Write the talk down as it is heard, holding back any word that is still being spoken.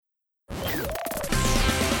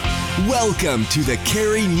Welcome to the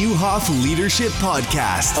Carey Nieuwhof Leadership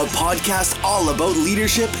Podcast, a podcast all about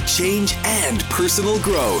leadership, change, and personal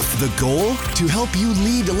growth. The goal? To help you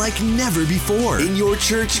lead like never before in your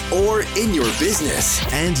church or in your business.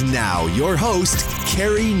 And now, your host,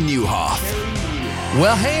 Carey Nieuwhof.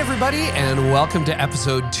 Well, hey, everybody, and welcome to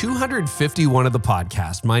episode 251 of the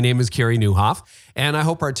podcast. My name is Carey Nieuwhof, and I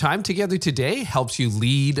hope our time together today helps you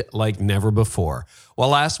lead like never before. Well,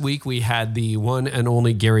 last week we had the one and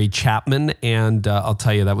only Gary Chapman, and I'll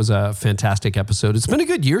tell you, that was a fantastic episode. It's been a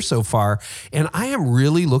good year so far, and I am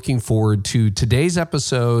really looking forward to today's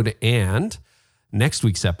episode and next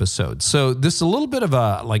week's episode. So this is a little bit of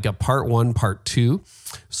a part one, part two.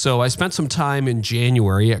 So I spent some time in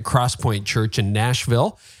January at Crosspoint Church in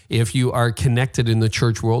Nashville. If you are connected in the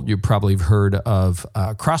church world, you probably have heard of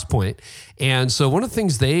Crosspoint. And so one of the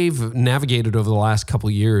things they've navigated over the last couple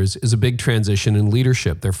of years is a big transition in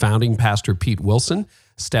leadership. Their founding pastor, Pete Wilson,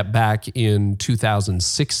 stepped back in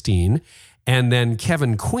 2016. And then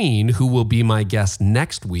Kevin Queen, who will be my guest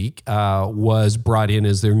next week, was brought in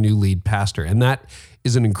as their new lead pastor. And that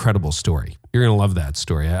is an incredible story. You're going to love that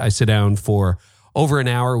story. I sit down for over an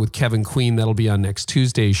hour with Kevin Queen. That'll be on next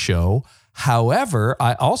Tuesday's show. However,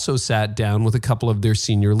 I also sat down with a couple of their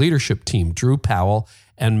senior leadership team. Drew Powell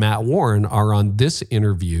and Matt Warren are on this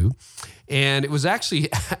interview. And it was actually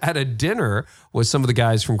at a dinner with some of the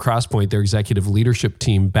guys from Crosspoint, their executive leadership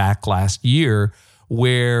team, back last year,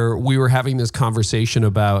 where we were having this conversation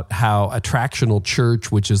about how Attractional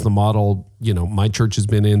Church, which is the model, my church has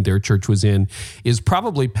been in, their church was in, is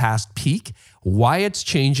probably past peak, why it's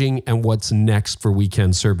changing, and what's next for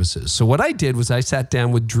weekend services. So what I did was I sat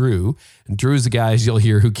down with Drew, and Drew's the guy, as you'll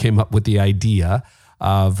hear, who came up with the idea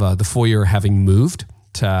of the foyer having moved.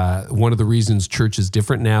 One of the reasons church is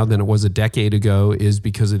different now than it was a decade ago is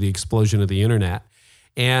because of the explosion of the internet.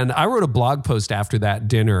 And I wrote a blog post after that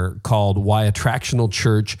dinner called Why Attractional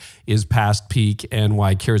Church is Past Peak and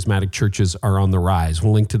Why Charismatic Churches Are on the Rise.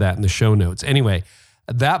 We'll link to that in the show notes. Anyway,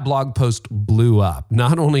 that blog post blew up,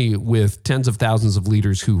 not only with tens of thousands of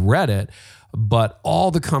leaders who read it, but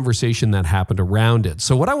all the conversation that happened around it.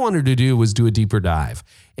 So what I wanted to do was do a deeper dive.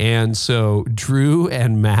 And so Drew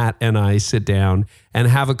and Matt and I sit down and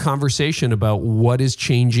have a conversation about what is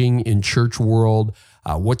changing in church world,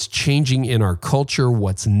 what's changing in our culture,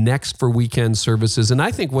 what's next for weekend services. And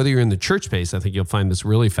I think whether you're in the church space, I think you'll find this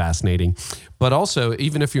really fascinating. But also,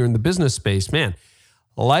 even if you're in the business space, man,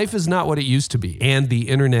 life is not what it used to be. And the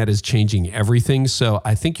internet is changing everything. So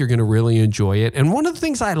I think you're going to really enjoy it. And one of the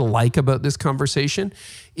things I like about this conversation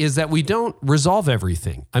is that we don't resolve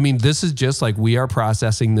everything. I mean, this is just like we are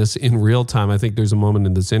processing this in real time. I think there's a moment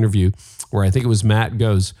in this interview where I think it was Matt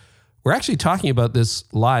goes, "We're actually talking about this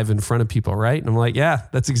live in front of people, right?" And I'm like, yeah,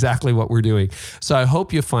 that's exactly what we're doing. So I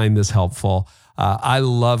hope you find this helpful. I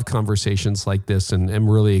love conversations like this and am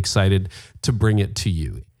really excited to bring it to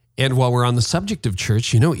you. And while we're on the subject of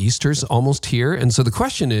church, Easter's almost here. And so the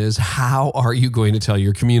question is, how are you going to tell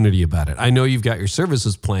your community about it? I know you've got your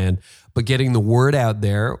services planned, but getting the word out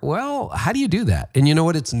there, well, how do you do that? And you know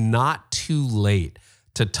what? It's not too late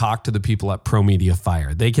to talk to the people at Pro Media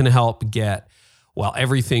Fire. They can help get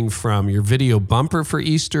everything from your video bumper for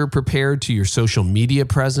Easter prepared to your social media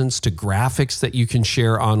presence to graphics that you can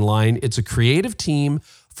share online. It's a creative team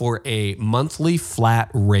for a monthly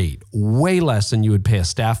flat rate, way less than you would pay a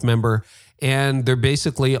staff member. And they're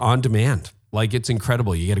basically on demand. Like, it's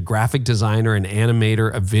incredible. You get a graphic designer, an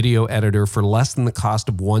animator, a video editor for less than the cost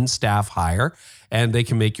of one staff hire. And they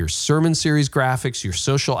can make your sermon series graphics, your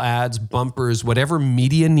social ads, bumpers, whatever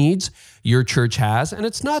media needs your church has. And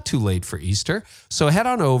it's not too late for Easter. So head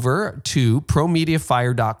on over to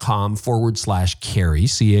promediafire.com/Carey,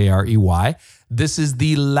 Carey. This is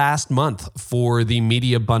the last month for the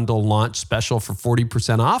media bundle launch special for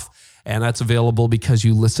 40% off. And that's available because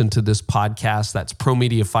you listen to this podcast. That's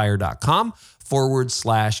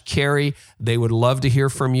promediafire.com/Carey. They would love to hear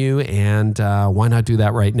from you. And why not do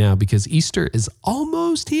that right now? Because Easter is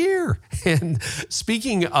almost here. And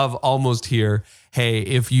speaking of almost here, hey,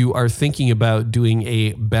 if you are thinking about doing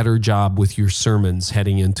a better job with your sermons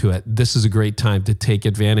heading into it, this is a great time to take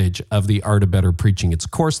advantage of the Art of Better Preaching. It's a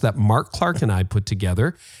course that Mark Clark and I put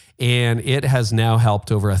together, and it has now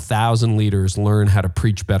helped over 1,000 leaders learn how to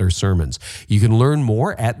preach better sermons. You can learn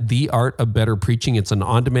more at The Art of Better Preaching. It's an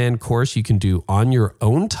on-demand course you can do on your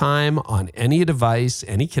own time, on any device,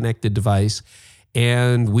 any connected device.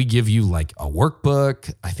 And we give you like a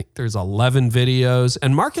workbook. I think there's 11 videos.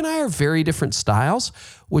 And Mark and I are very different styles,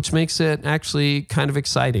 which makes it actually kind of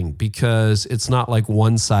exciting because it's not like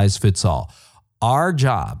one size fits all. Our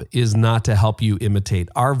job is not to help you imitate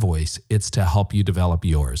our voice. It's to help you develop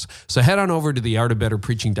yours. So head on over to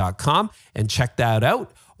theartofbetterpreaching.com and check that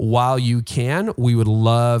out. While you can, we would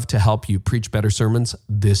love to help you preach better sermons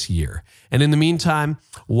this year. And in the meantime,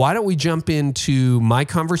 why don't we jump into my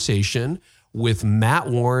conversation with Matt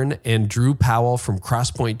Warren and Drew Powell from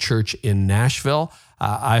Crosspoint Church in Nashville.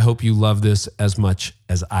 I hope you love this as much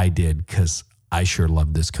as I did, because I sure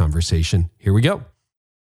loved this conversation. Here we go.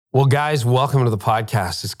 Well, guys, welcome to the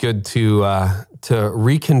podcast. It's good to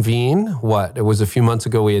reconvene. It was a few months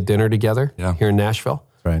ago we had dinner together here in Nashville.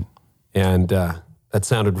 Right. And that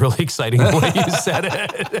sounded really exciting the way you said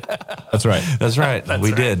it. That's right. That's right.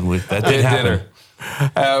 We did. That did happen.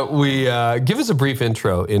 Give us a brief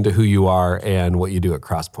intro into who you are and what you do at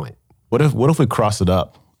Crosspoint. What if we cross it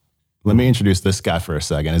up? Let me introduce this guy for a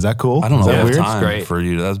second. Is that cool? I don't know. Is that Weird? It's great. For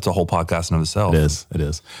you. That's a whole podcast in of itself. It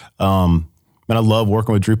is. Man, I love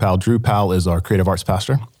working with Drew Powell. Drew Powell is our creative arts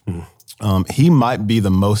pastor. He might be the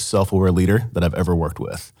most self-aware leader that I've ever worked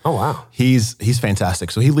with. Oh, wow. He's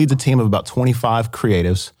fantastic. So he leads a team of about 25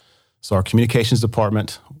 creatives. So our communications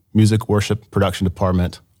department, music, worship, production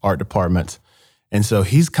department, art department. And so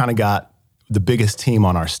he's kind of got the biggest team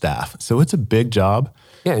on our staff. So it's a big job.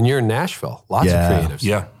 Yeah, and you're in Nashville. Lots of creatives.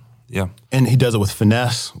 Yeah. And he does it with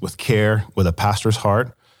finesse, with care, with a pastor's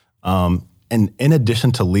heart. And in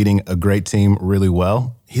addition to leading a great team really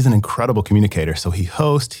well, he's an incredible communicator. So he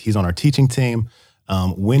hosts, he's on our teaching team.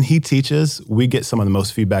 When he teaches, we get some of the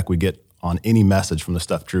most feedback we get on any message from the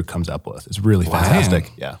stuff Drew comes up with. It's really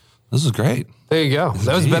fantastic. Yeah. This is great. There you go.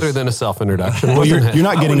 That was better than a self-introduction. Well, you're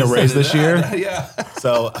not getting a raise this year. Yeah.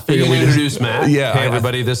 So I You figured can we introduce Matt. Yeah. Hey,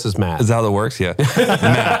 everybody, this is Matt. Is that how that works? Yeah.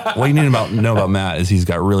 Matt, what you need to know about Matt is he's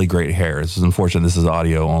got really great hair. It's unfortunate this is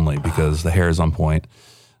audio only because the hair is on point.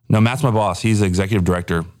 No, Matt's my boss. He's the executive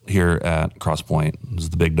director here at Crosspoint. He's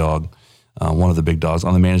the big dog, one of the big dogs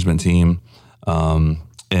on the management team.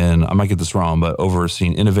 And I might get this wrong, but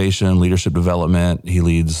overseeing innovation, leadership development. He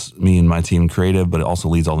leads me and my team creative, but it also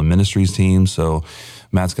leads all the ministries teams. So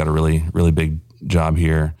Matt's got a really, really big job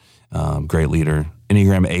here. Great leader.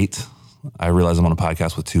 Enneagram 8. I realize I'm on a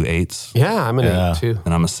podcast with 2 8s. Yeah, I'm an 8 too.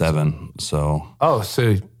 And I'm a 7. So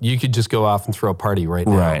so you could just go off and throw a party right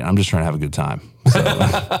now. Right. I'm just trying to have a good time. So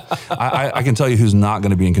I can tell you who's not going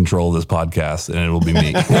to be in control of this podcast, and it will be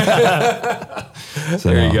me. So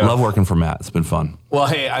There you go. Love working for Matt. It's been fun. Well,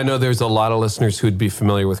 hey, I know there's a lot of listeners who'd be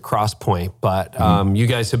familiar with Crosspoint, but you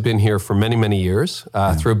guys have been here for many, many years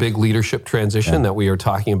through a big leadership transition that we are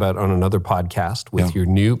talking about on another podcast with your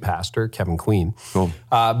new pastor, Kevin Queen. Cool.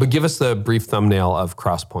 But give us the brief thumbnail of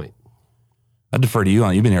Crosspoint. I defer to you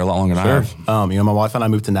on. You've been here a lot longer than I have. My wife and I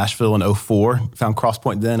moved to Nashville in 2004. Found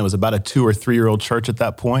Crosspoint then. It was about a 2 or 3 year old church at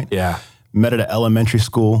that point. Yeah. Met at an elementary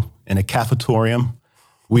school in a cafetorium.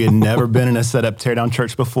 We had never been in a set-up teardown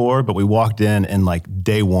church before, but we walked in and like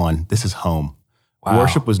day one, this is home. Wow.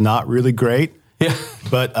 Worship was not really great,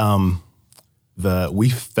 but we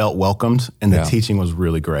felt welcomed and the teaching was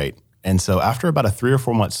really great. And so after about a 3 or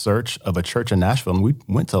 4 month search of a church in Nashville, and we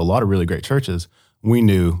went to a lot of really great churches, we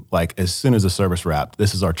knew like as soon as the service wrapped,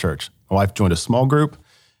 this is our church. My wife joined a small group.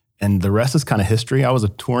 And the rest is kind of history. I was a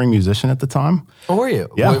touring musician at the time. Oh, were you?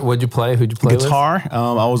 Yeah. What'd you play? Who'd you play with? Guitar.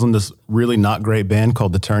 I was in this really not great band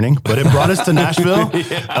called The Turning, but it brought us to Nashville.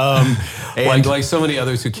 Like so many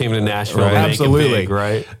others who came to Nashville. Right, Make absolutely. it big,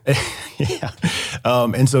 right? Yeah.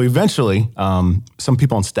 And so eventually, some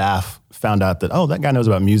people on staff found out that, that guy knows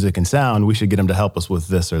about music and sound. We should get him to help us with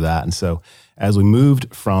this or that. And so as we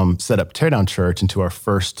moved from set-up teardown church into our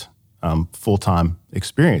first full-time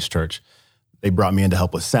experience church, they brought me in to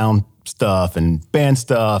help with sound stuff and band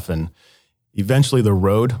stuff. And eventually the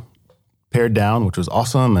road pared down, which was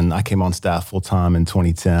awesome. And I came on staff full time in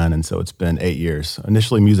 2010. And so it's been 8 years,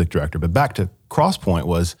 initially music director. But back to Crosspoint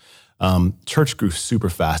was church grew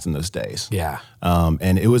super fast in those days. Yeah.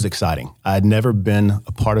 And it was exciting. I had never been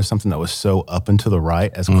a part of something that was so up and to the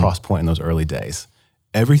right as Crosspoint in those early days.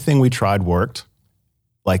 Everything we tried worked,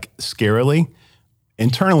 like scarily.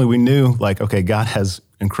 Internally, we knew like, okay, God has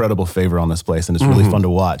incredible favor on this place and it's really fun to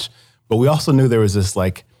watch. But we also knew there was this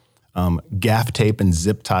like gaff tape and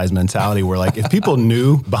zip ties mentality where like if people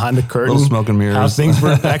knew behind the curtain little smoke and mirrors, how things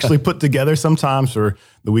were actually put together sometimes for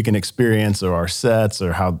the weekend experience or our sets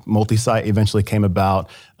or how multi-site eventually came about,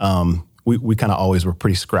 we kind of always were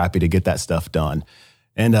pretty scrappy to get that stuff done.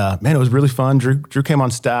 And man, it was really fun. Drew came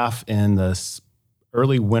on staff in the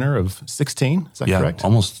early winter of 16. Is that correct?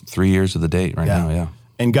 Almost 3 years of the date now. Yeah.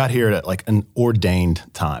 And got here at like an ordained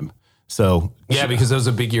time. So yeah, because it was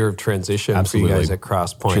a big year of transition Absolutely. for you guys at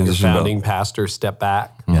Crosspoint. Your Transition founding pastor stepped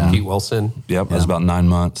back, Pete Wilson. Yep, it was about 9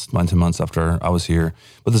 months, 10 months after I was here.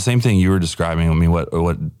 But the same thing you were describing, I mean,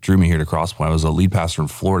 what drew me here to Crosspoint, I was a lead pastor in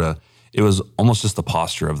Florida. It was almost just the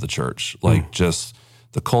posture of the church, like just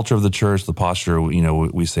the culture of the church, the posture,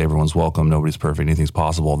 we say everyone's welcome, nobody's perfect, anything's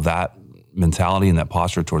possible. That mentality and that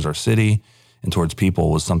posture towards our city and towards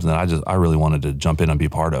people was something that I really wanted to jump in and be a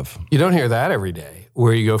part of. You don't hear that every day,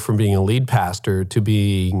 where you go from being a lead pastor to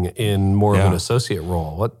being in more of an associate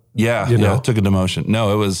role. Yeah, it took a demotion.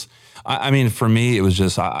 No, it was, I mean, for me, it was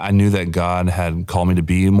just, I knew that God had called me to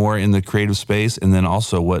be more in the creative space. And then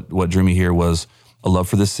also what drew me here was a love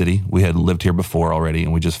for this city. We had lived here before already,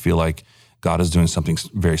 and we just feel like God is doing something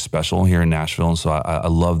very special here in Nashville. And so I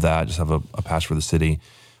love that, just have a passion for the city.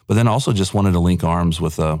 But then also just wanted to link arms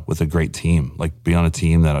with a great team, like be on a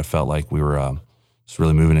team that I felt like we were just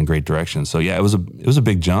really moving in a great direction. So yeah, it was a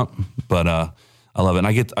big jump, but I love it. And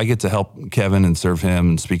I get to help Kevin and serve him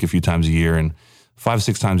and speak a few times a year, and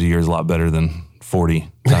 5-6 times a year is a lot better than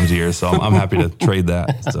 40 times a year. So I'm happy to trade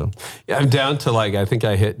that. So yeah, I'm down to I think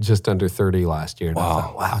I hit just under 30 last year. And I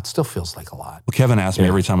thought, wow, it still feels like a lot. Well, Kevin asks me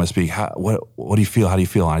every time I speak, what do you feel? How do you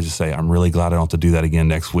feel? And I just say, I'm really glad I don't have to do that again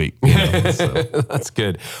next week. So. That's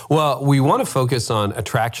good. Well, we want to focus on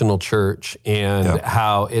Attractional Church and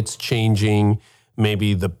how it's changing,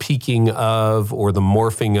 maybe the peaking of, or the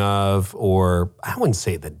morphing of, or I wouldn't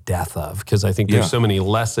say the death of, because I think there's so many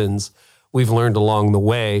lessons we've learned along the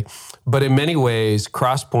way. But in many ways,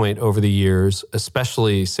 Crosspoint over the years,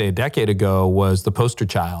 especially say a decade ago, was the poster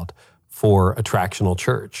child for Attractional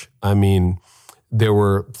Church. I mean, there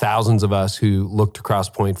were thousands of us who looked to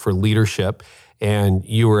Crosspoint for leadership, and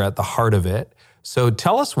you were at the heart of it. So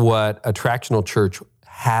tell us what Attractional Church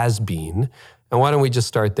has been, and why don't we just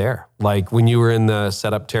start there? Like when you were in the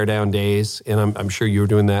setup, tear down days, and I'm sure you were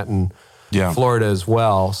doing that in Florida as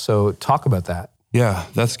well. So talk about that. Yeah,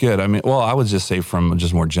 that's good. I mean, well, I would just say from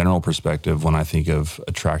just more general perspective, when I think of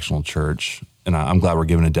Attractional Church, and I'm glad we're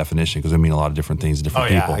given a definition because I mean a lot of different things to different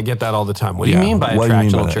people. I get that all the time. What do you mean by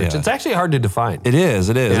Attractional Church? Yeah. It's actually hard to define. It is.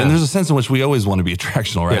 And there's a sense in which we always want to be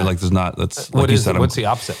attractional, right? Yeah. Like there's not, that's what like is, what's the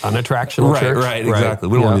opposite? Unattractional church? Right, exactly.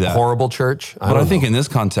 We don't want to be that. Horrible church? But I think in this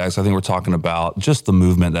context, I think we're talking about just the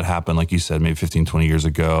movement that happened, like you said, maybe 15, 20 years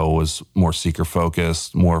ago, was more seeker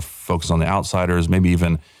focused, more focused on the outsiders, maybe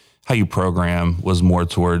even how you program was more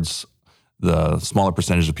towards the smaller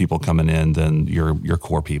percentage of people coming in than your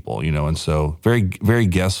core people, and so very, very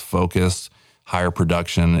guest focused, higher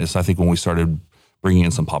production. It's, I think, when we started bringing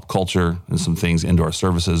in some pop culture and some things into our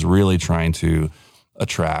services, really trying to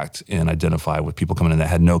attract and identify with people coming in that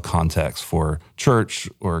had no context for church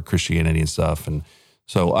or Christianity and stuff. And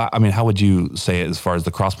so, I mean, how would you say it as far as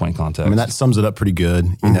the Crosspoint context? I mean, that sums it up pretty good.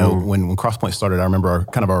 You know, when Crosspoint started, I remember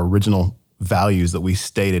our original values that we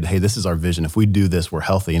stated, hey, this is our vision. If we do this, we're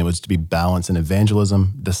healthy. And it was to be balanced in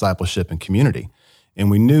evangelism, discipleship, and community. And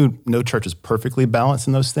we knew no church is perfectly balanced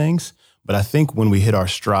in those things. But I think when we hit our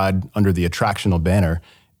stride under the Attractional banner,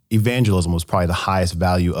 evangelism was probably the highest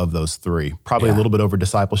value of those three. Probably a little bit over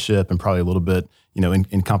discipleship, and probably a little bit,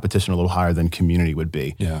 in competition, a little higher than community would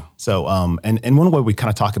be. Yeah. So, and one way we kind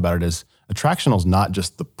of talk about it is Attractional is not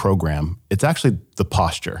just the program, it's actually the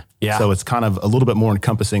posture. Yeah. So it's kind of a little bit more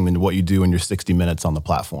encompassing than what you do in your 60 minutes on the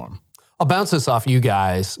platform. I'll bounce this off you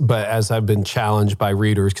guys, but as I've been challenged by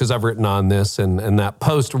readers, because I've written on this, and that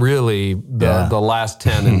post really, the last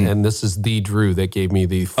 10, and this is the Drew that gave me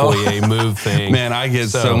the foyer move thing. Man, I get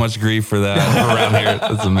so much grief for that around here.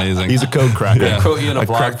 That's amazing. He's a code cracker. Yeah. Quote you in a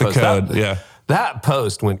blog cracked post. the code, That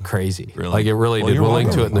post went crazy. Really? Like it really did. We'll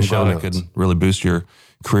link to it in the show notes. I could really boost your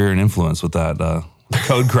career and influence with that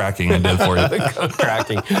code cracking I did for you. Code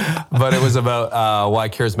cracking. But it was about why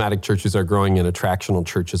charismatic churches are growing and Attractional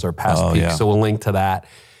churches are past peak. Yeah. So we'll link to that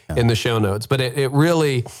in the show notes. But it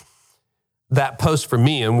really, that post for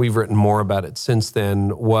me, and we've written more about it since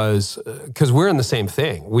then, was because we're in the same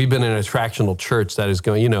thing. We've been in an Attractional church that is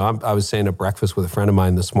going, I was saying at breakfast with a friend of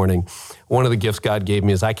mine this morning, one of the gifts God gave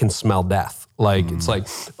me is I can smell death. Like, it's like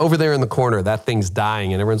over there in the corner, that thing's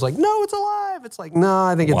dying. And everyone's like, no, it's alive. It's like, no,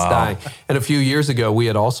 I think it's dying. And a few years ago, we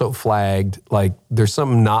had also flagged, like, there's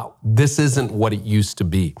something this isn't what it used to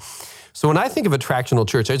be. So when I think of Attractional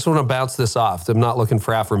church, I just want to bounce this off. I'm not looking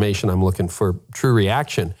for affirmation. I'm looking for true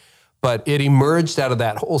reaction. But it emerged out of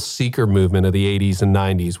that whole seeker movement of the 80s and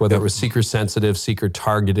 90s, whether it was seeker sensitive, seeker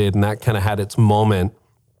targeted, and that kind of had its moment.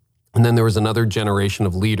 And then there was another generation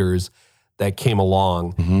of leaders that came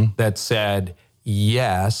along that said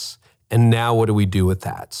yes, And now what do we do with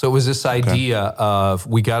that? So it was this idea of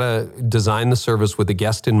we got to design the service with the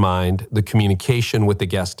guest in mind, the communication with the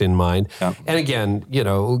guest in mind. Yeah. And again,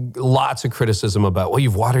 lots of criticism about, well,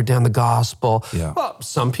 you've watered down the gospel. Yeah. Well,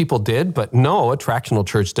 some people did, but no, Attractional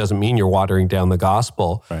Church doesn't mean you're watering down the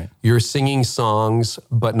gospel. Right. You're singing songs,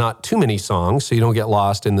 but not too many songs, so you don't get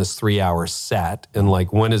lost in this 3-hour set and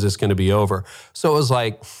like, when is this going to be over? So it was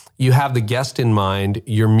like, you have the guest in mind.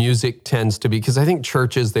 Your music tends to be, because I think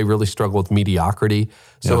churches, they really struggle with mediocrity.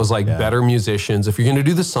 So it was like better musicians. If you're going to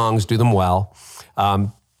do the songs, do them well.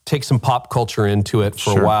 Take some pop culture into it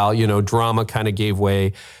for a while. Drama kind of gave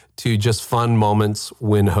way to just fun moments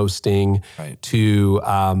when hosting, to,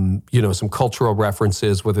 some cultural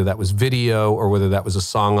references, whether that was video or whether that was a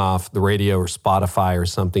song off the radio or Spotify or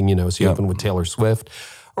something, so you open with Taylor Swift.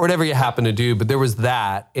 Or whatever you happen to do, but there was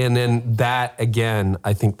that. And then that, again,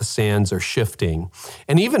 I think the sands are shifting.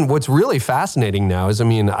 And even what's really fascinating now is, I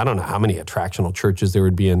don't know how many Attractional churches there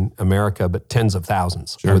would be in America, but tens of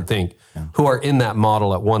thousands, I would think, who are in that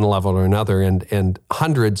model at one level or another, and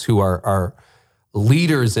hundreds who are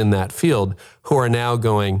leaders in that field who are now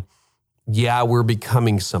going, yeah, we're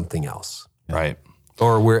becoming something else. Right.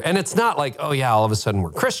 And it's not like, oh yeah, all of a sudden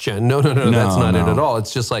we're Christian. No, that's not it at all.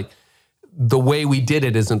 It's just like, the way we did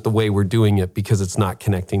it isn't the way we're doing it because it's not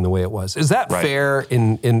connecting the way it was. Is that fair?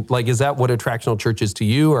 Is that what Attractional Church is to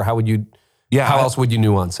you, or how would you? Yeah. How else would you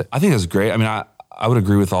nuance it? I think that's great. I would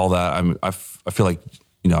agree with all that. I feel like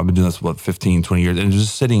I've been doing this 15, 20 years, and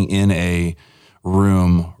just sitting in a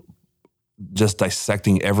room, just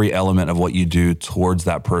dissecting every element of what you do towards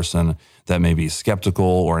that person that may be skeptical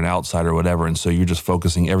or an outsider or whatever, and so you're just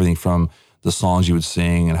focusing everything from the songs you would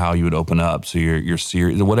sing and how you would open up. So your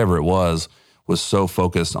series, whatever it was so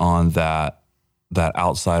focused on that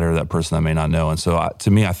outsider, that person that may not know. And so to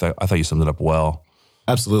me, I thought you summed it up well.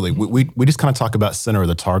 Absolutely. We just kind of talk about center of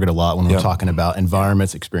the target a lot when we're talking about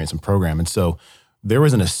environments, experience, and program. And so there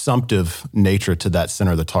was an assumptive nature to that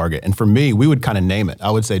center of the target. And for me, we would kind of name it. I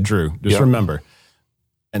would say, Drew, just remember,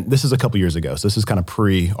 and this is a couple years ago, so this is kind of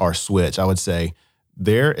pre our switch. I would say,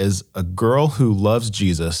 there is a girl who loves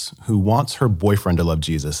Jesus, who wants her boyfriend to love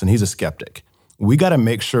Jesus, and he's a skeptic. We got to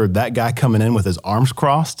make sure that guy coming in with his arms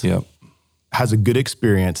crossed has a good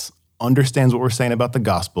experience, understands what we're saying about the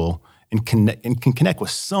gospel, and can connect with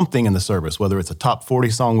something in the service, whether it's a top 40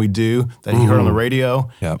 song we do that he heard on the radio,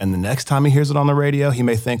 and the next time he hears it on the radio, he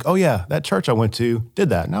may think, oh yeah, that church I went to did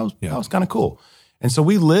that, and that was kind of cool. And so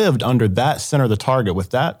we lived under that center of the target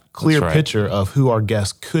with that clear picture of who our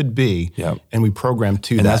guests could be, and we programmed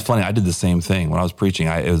to that. And that's funny. I did the same thing when I was preaching.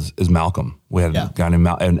 It was Malcolm. We had a guy named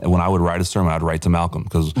Malcolm, and when I would write a sermon, I'd write to Malcolm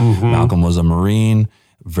because Malcolm was a Marine,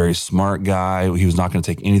 very smart guy. He was not going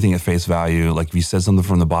to take anything at face value. Like if he said something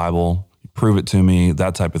from the Bible, prove it to me,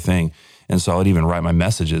 that type of thing. And so I would even write my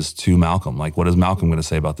messages to Malcolm. Like, what is Malcolm going to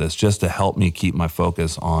say about this? Just to help me keep my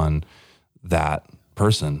focus on that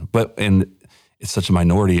person. And it's such a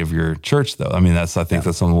minority of your church, though. I think that's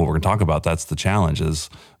something what we're going to talk about. That's the challenge is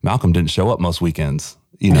Malcolm didn't show up most weekends,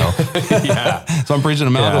 So I'm preaching to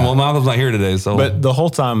Malcolm. Yeah. Well, Malcolm's not here today. So, but the whole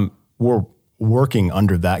time we're working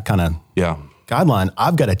under that kind of guideline,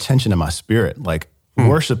 I've got a tension in my spirit. Like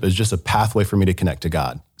worship is just a pathway for me to connect to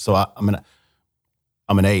God. So I'm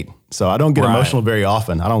an 8. So I don't get emotional very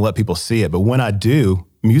often. I don't let people see it. But when I do,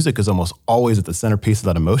 music is almost always at the centerpiece of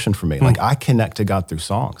that emotion for me. Like I connect to God through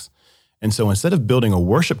songs. And so instead of building a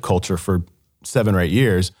worship culture for 7 or 8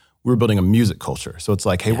 years, we were building a music culture. So it's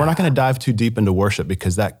like, hey, we're not going to dive too deep into worship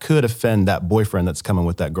because that could offend that boyfriend that's coming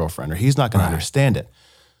with that girlfriend, or he's not going to understand it.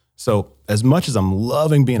 So as much as I'm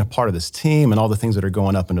loving being a part of this team and all the things that are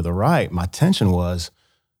going up and to the right, my tension was,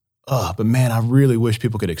 but man, I really wish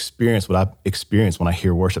people could experience what I experience when I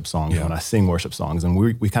hear worship songs and when I sing worship songs. And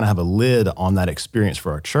we kind of have a lid on that experience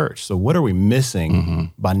for our church. So what are we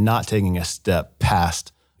missing by not taking a step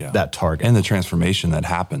past that target? And the transformation that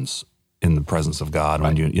happens in the presence of God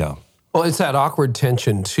when Well, it's that awkward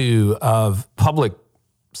tension too of public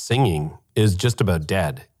singing is just about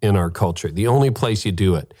dead in our culture. The only place you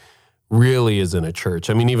do it really is in a church.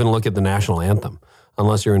 Even look at the national anthem.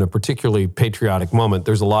 Unless you're in a particularly patriotic moment,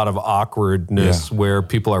 there's a lot of awkwardness where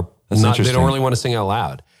people are they don't really want to sing out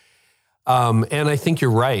loud. And I think you're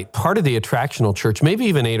right. Part of the Attractional church, maybe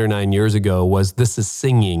even 8 or 9 years ago, was this is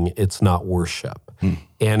singing, it's not worship.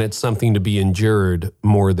 And it's something to be endured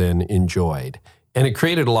more than enjoyed. And it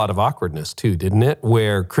created a lot of awkwardness too, didn't it?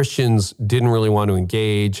 Where Christians didn't really want to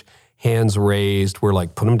engage, hands raised, we're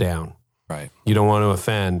like, put them down. Right. You don't want to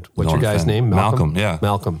offend. What's your guy's name? Malcolm, yeah.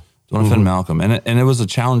 Malcolm. Don't offend Malcolm. And it was a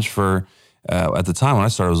challenge for, at the time when I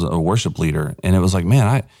started, I was a worship leader. And it was like,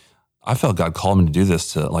 man, I felt God called me to do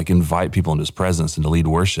this, to like invite people into his presence and to lead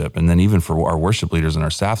worship. And then even for our worship leaders and our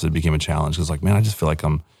staff, it became a challenge. Because like, man, I just feel like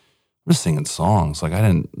I'm just singing songs. Like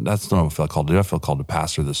that's not what I felt called to do. I felt called to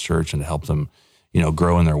pastor this church and to help them,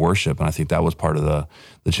 grow in their worship. And I think that was part of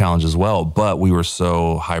the challenge as well. But we were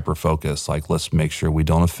so hyper-focused, like, let's make sure we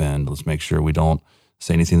don't offend. Let's make sure we don't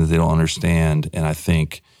say anything that they don't understand. And I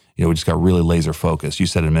think, we just got really laser focused. You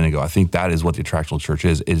said it a minute ago. I think that is what the Attractional Church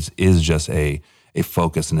is. It is just a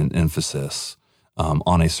focus and an emphasis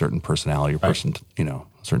on a certain personality or person,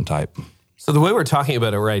 certain type. So the way we're talking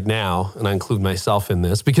about it right now, and I include myself in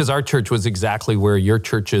this, because our church was exactly where your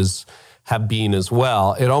churches have been as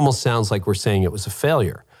well, it almost sounds like we're saying it was a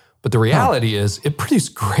failure. But the reality is it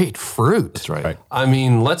produced great fruit. That's right. I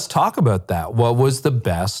mean, let's talk about that. What was the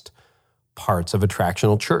best parts of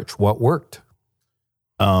Attractional Church? What worked?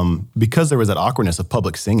 Because there was that awkwardness of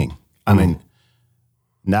public singing. I mean,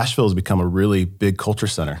 Nashville has become a really big culture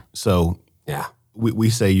center. So yeah,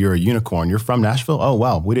 we say you're a unicorn. You're from Nashville? Oh,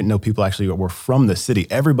 wow. We didn't know people actually were from the city.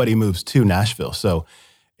 Everybody moves to Nashville. So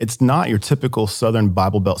it's not your typical Southern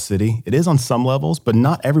Bible Belt city. It is on some levels, but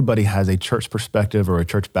not everybody has a church perspective or a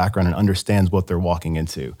church background and understands what they're walking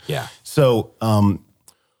into. Yeah. So,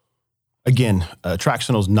 again,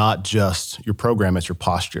 Attractional is not just your program, it's your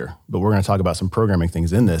posture. But we're going to talk about some programming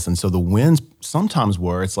things in this. And so the wins sometimes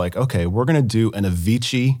were, it's like, okay, we're going to do an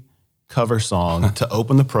Avicii cover song to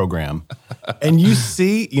open the program. And you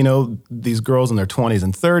see, these girls in their 20s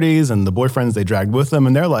and 30s and the boyfriends they dragged with them,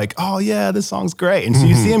 and they're like, oh yeah, this song's great. And so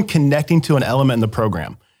you see them connecting to an element in the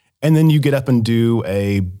program. And then you get up and do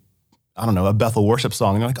a Bethel worship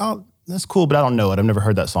song, and you're like, oh, that's cool, but I don't know it. I've never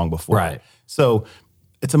heard that song before. Right. So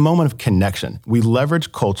it's a moment of connection. We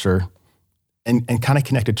leverage culture and kind of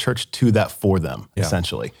connected church to that for them,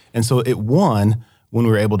 essentially. And so it won when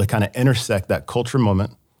we were able to kind of intersect that culture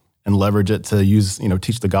moment and leverage it to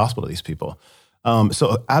teach the gospel to these people.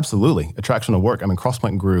 So absolutely, Attractional work. I mean,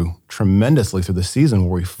 Crosspoint grew tremendously through the season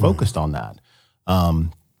where we focused on that.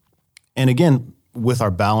 And again, with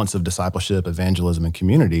our balance of discipleship, evangelism, and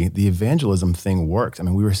community, the evangelism thing worked. I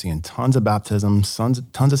mean, we were seeing tons of baptisms,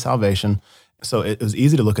 tons of salvation. So it was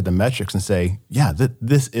easy to look at the metrics and say, yeah,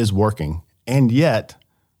 this is working. And yet,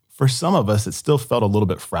 for some of us, it still felt a little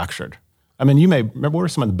bit fractured. I mean, you may remember, what are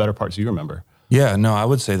some of the better parts you remember? Yeah, no, I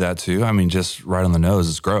would say that too. I mean, just right on the nose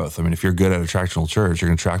is growth. I mean, if you're good at Attractional Church, you're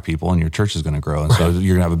going to attract people and your church is going to grow. And so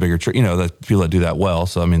you're going to have a bigger church, the people that do that well.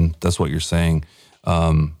 So, I mean, that's what you're saying.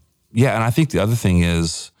 Yeah, and I think the other thing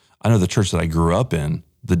is, I know the church that I grew up in,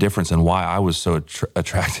 the difference and why I was so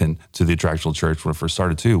attracted to the Attractional Church when I first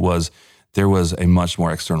started too was there was a much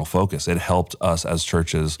more external focus. It helped us as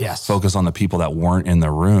churches focus on the people that weren't in the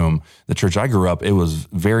room. The church I grew up, it was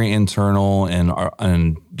very internal,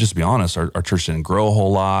 and just to be honest, our church didn't grow a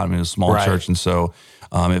whole lot. I mean, it was a small church, and so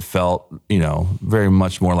it felt, very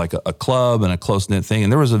much more like a club and a close-knit thing.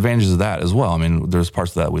 And there was advantages of that as well. I mean, there's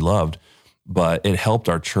parts of that we loved, but it helped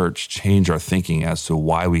our church change our thinking as to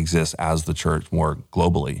why we exist as the church more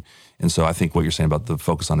globally. And so I think what you're saying about the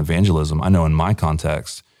focus on evangelism, I know in my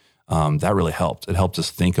context, that really helped. It helped us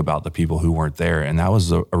think about the people who weren't there. And that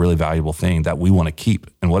was a really valuable thing that we want to keep.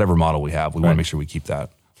 And whatever model we have, we want to make sure we keep that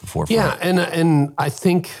at the forefront. Yeah, and I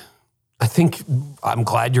think I'm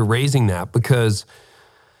glad you're raising that, because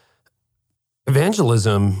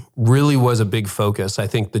evangelism really was a big focus. I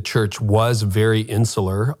think the church was very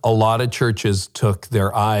insular. A lot of churches took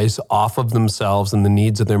their eyes off of themselves and the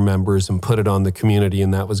needs of their members and put it on the community,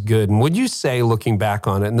 and that was good. And would you say, looking back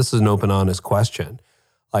on it, and this is an open, honest question,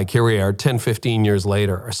 like here we are 10, 15 years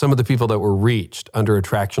later, are some of the people that were reached under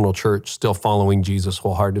Attractional Church still following Jesus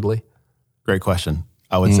wholeheartedly? Great question.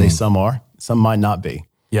 I would say some are, some might not be.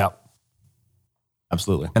 Yeah.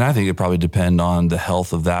 Absolutely. And I think it probably depend on the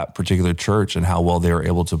health of that particular church and how well they were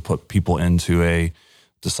able to put people into a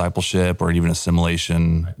discipleship or even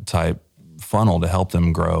assimilation type funnel to help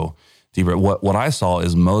them grow deeper. What I saw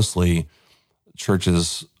is mostly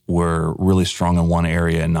churches were really strong in one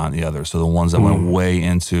area and not in the other. So the ones that went way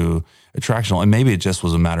into Attractional, and maybe it just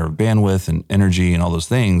was a matter of bandwidth and energy and all those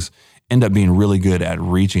things, end up being really good at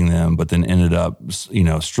reaching them, but then ended up,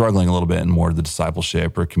 struggling a little bit in more of the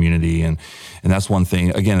discipleship or community. And that's one thing,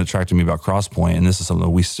 again, that attracted me about Crosspoint. And this is something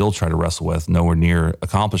that we still try to wrestle with, nowhere near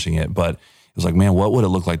accomplishing it. But it was like, man, what would it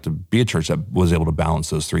look like to be a church that was able to balance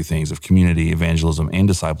those three things of community, evangelism, and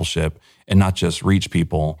discipleship, and not just reach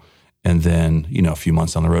people and then, a few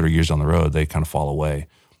months down the road or years down the road, they kind of fall away.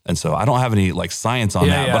 And so I don't have any science on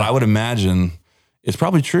that, but I would imagine it's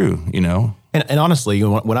probably true, And honestly,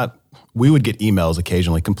 when we would get emails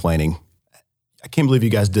occasionally complaining, I can't believe you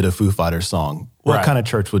guys did a Foo Fighters song. What Right. kind of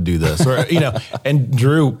church would do this? Or, and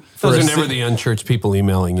Drew. Those are never the unchurched people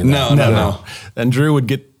emailing you. No. And Drew would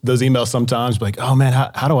get those emails sometimes, like, oh man,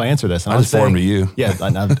 how do I answer this? And I just forward them to you. Yeah,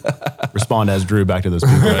 I'd respond as Drew back to those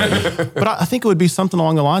people. But I think it would be something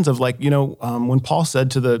along the lines of like, when Paul said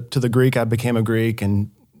to the Greek, I became a Greek, and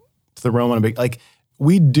to the Roman, like,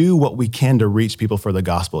 we do what we can to reach people for the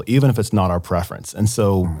gospel, even if it's not our preference. And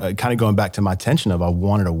so kind of going back to my tension of I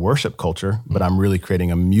wanted a worship culture, but I'm really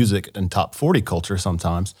creating a music and top 40 culture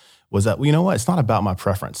sometimes, was that, well, you know what? It's not about my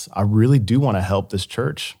preference. I really do want to help this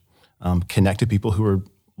church connect to people who are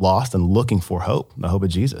lost and looking for hope, the hope of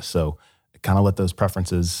Jesus. So kind of let those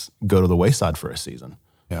preferences go to the wayside for a season.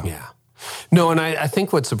 Yeah. No, and I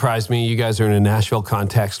think what surprised me, you guys are in a Nashville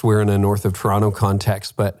context, we're in a north of Toronto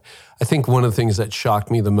context, but I think one of the things that shocked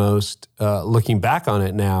me the most, looking back on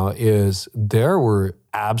it now, is there were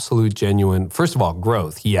absolute, genuine, first of all,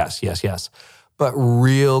 growth, yes, but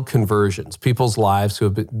real conversions, people's lives who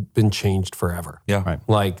have been changed forever. Yeah. Right.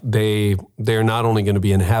 Like they're not only going to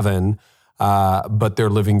be in heaven, but they're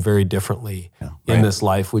living very differently in this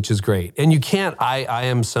life, which is great. And you can't, I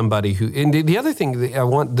am somebody who, and the other thing, I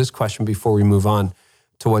want this question before we move on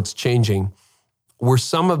to what's changing, were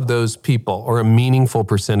some of those people, or a meaningful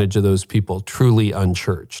percentage of those people, truly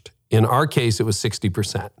unchurched? In our case, it was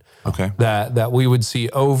 60%. Okay. That we would see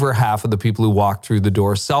over half of the people who walk through the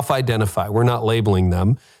door self-identify. We're not labeling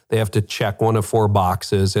them. They have to check one of 4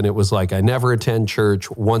 boxes. And it was like, I never attend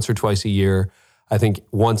church once or twice a year, I think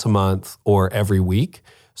once a month or every week.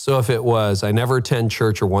 So if it was, I never attend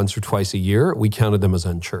church or once or twice a year, we counted them as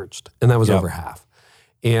unchurched. And that was over half.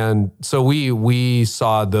 And so we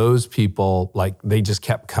saw those people, like, they just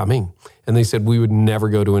kept coming. And they said, we would never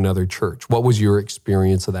go to another church. What was your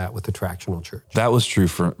experience of that with Attractional Church? That was true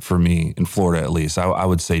for me in Florida, at least. I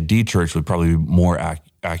would say D-church would probably be more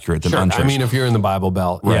accurate than unchurched. I mean, if you're in the Bible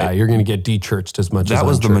Belt, Right. you're going to get de-churched as much as that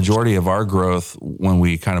was the unchurched. majority of our growth when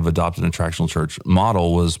we kind of adopted an Attractional Church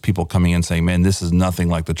model, was people coming in saying, man, this is nothing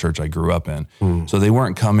like the church I grew up in. So they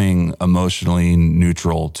weren't coming emotionally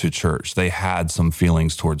neutral to church. They had some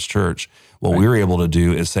feelings towards church. What we were able to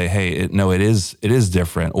do is say, hey, it is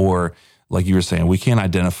different. Or like you were saying, we can't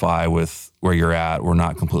identify with where you're at. We're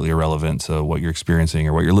not completely irrelevant to what you're experiencing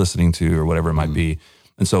or what you're listening to or whatever it might be.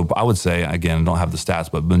 And so I would say, again, I don't have the stats,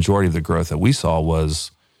 but majority of the growth that we saw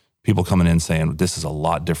was people coming in saying, this is a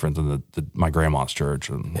lot different than my grandma's church.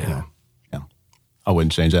 And, Yeah. I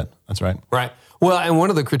wouldn't change that. That's right. Right. Well, and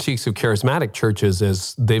one of the critiques of charismatic churches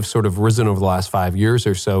is they've sort of risen over the last 5 years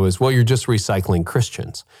or so is, well, you're just recycling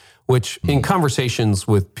Christians, which in conversations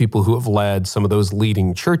with people who have led some of those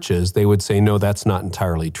leading churches, they would say, no, that's not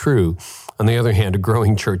entirely true. On the other hand, a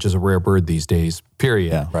growing church is a rare bird these days,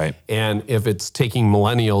 period. Yeah. Right. And if it's taking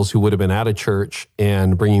millennials who would have been out of church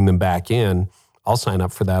and bringing them back in, I'll sign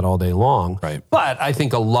up for that all day long. Right. But I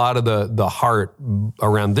think a lot of the heart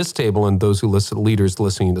around this table and those who leaders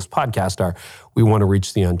listening to this podcast are, we want to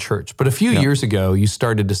reach the unchurched. But a few years ago, you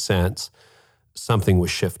started to sense something was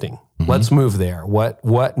shifting. Let's move there.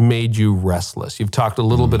 What made you restless? You've talked a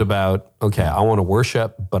little bit about, okay, I want to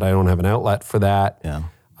worship, but I don't have an outlet for that. Yeah.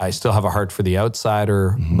 I still have a heart for the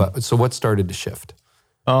outsider. But so what started to shift?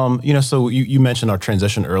 So you mentioned our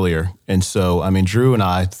transition earlier. And so, I mean, Drew and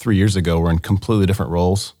I 3 years ago were in completely different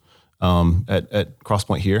roles at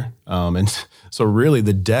Crosspoint here. And so really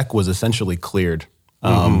the deck was essentially cleared.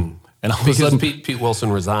 And all of a Because sudden, Pete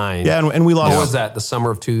Wilson resigned. yeah, and we lost What was that, the summer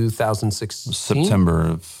of 2016? September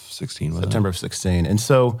of 16. September of 16. And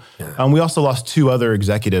so we also lost 2 other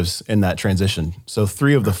executives in that transition. So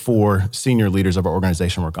 3 of the 4 senior leaders of our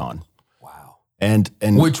organization were gone. Wow. And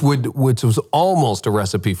Which was almost a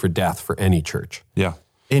recipe for death for any church. Yeah.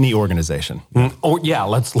 any organization. Oh yeah,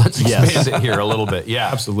 let's expand it here a little bit. Yeah,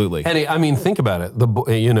 Absolutely. And I mean, think about it.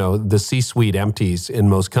 The C-suite empties in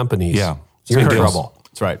most companies. Yeah. You're in Big deals. trouble.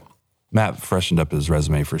 That's right. Matt freshened up his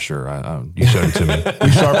resume for sure. You showed it to me.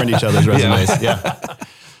 We sharpened each other's resumes. Yeah.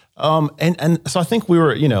 And so I think we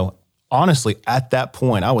were, honestly, at that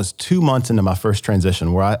point, I was 2 months into my first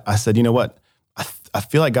transition where I said, you know what? I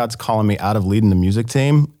feel like God's calling me out of leading the music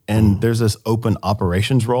team, and there's this open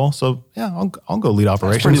operations role. So yeah, I'll go lead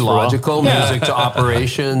operations. Pretty for a while. logical. Music to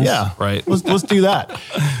operations. Yeah, Right. Let's do that.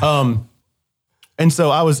 And so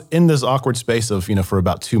I was in this awkward space of, for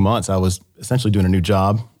about 2 months, I was essentially doing a new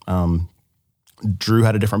job. Drew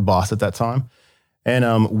had a different boss at that time.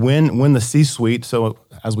 And when the C-suite, so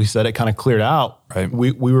as we said, it kind of cleared out, Right.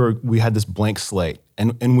 we had this blank slate.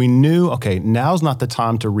 And we knew, okay, now's not the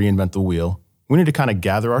time to reinvent the wheel. We need to kind of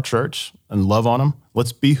gather our church and love on them.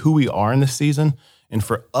 Let's be who we are in this season And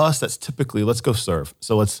for us, that's typically, let's go serve.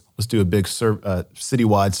 So let's do a big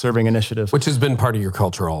citywide serving initiative. Which has been part of your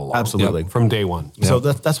culture all along. Absolutely. From day one. So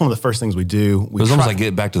that's one of the first things we do. It was almost like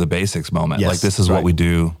get back to the basics moment. Yes, like this is what we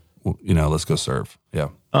do, let's go serve. Yeah.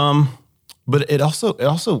 But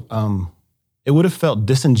it would have felt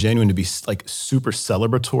disingenuous to be like super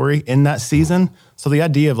celebratory in that season. So the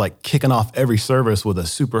idea of like kicking off every service with a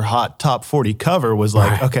super hot top 40 cover was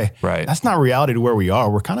like, okay, that's not reality to where we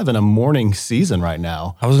are. We're kind of in a mourning season right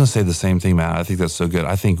now. I was going to say the same thing, Matt. I think that's so good.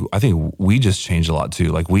 I think we just changed a lot too.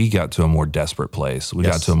 Like we got to a more desperate place. We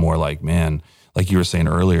got to a more like, man, like you were saying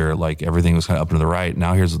earlier, like everything was kind of up and to the right.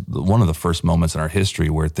 Now here's one of the first moments in our history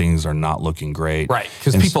where things are not looking great. Right,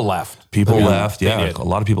 because people left. People left, yeah. A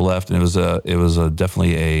lot of people left, and it was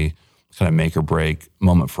definitely a kind of make or break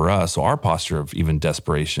moment for us. So our posture of even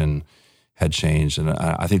desperation had changed, and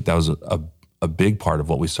I think that was a big part of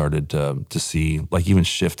what we started to see, like even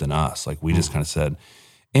shift in us. Like we just kind of said,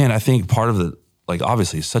 and I think part of the, like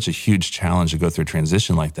obviously it's such a huge challenge to go through a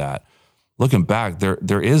transition like that. Looking back,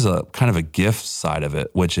 there is a kind of a gift side of it,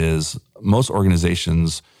 which is most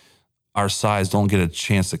organizations our size don't get a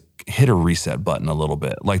chance to hit a reset button a little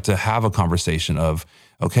bit, like to have a conversation of,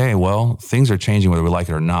 okay, well, things are changing whether we like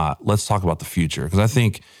it or not. Let's talk about the future. Because I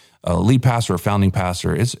think a lead pastor or founding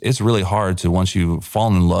pastor, it's really hard to, once you've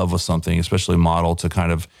fallen in love with something, especially model, to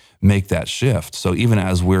kind of make that shift. So even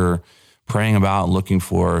as we're praying about and looking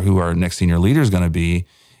for who our next senior leader is going to be,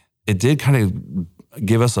 it did kind of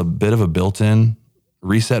give us a bit of a built-in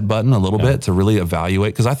reset button a little bit to really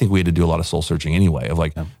evaluate. Because I think we had to do a lot of soul searching anyway of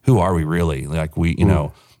like, who are we really? Like we,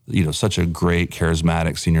 such a great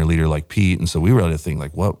charismatic senior leader like Pete. And so we really had to think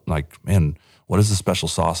like, what is the special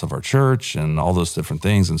sauce of our church and all those different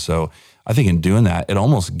things. And so I think in doing that, it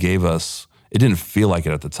almost gave us, it didn't feel like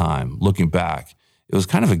it at the time. Looking back, it was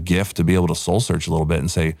kind of a gift to be able to soul search a little bit and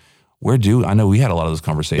say, I know we had a lot of those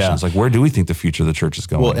conversations. Like, where do we think the future of the church is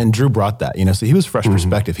going? Well, and Drew brought that, so he was fresh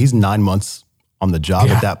perspective. He's 9 months on the job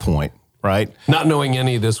at that point, right? Not knowing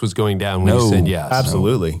any of this was going down when he said yes.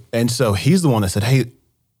 Absolutely. And so he's the one that said, hey,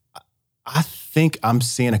 I think I'm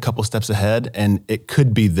seeing a couple steps ahead and it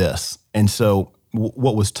could be this. And so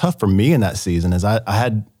what was tough for me in that season is I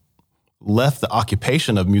had left the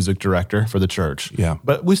occupation of music director for the church. Yeah.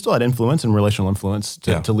 But we still had influence and relational influence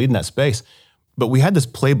to lead in that space. But we had this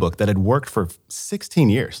playbook that had worked for 16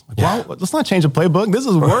 years. Like, well, let's not change the playbook. This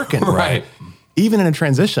is working. Right. Even in a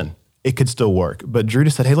transition, it could still work. But Drew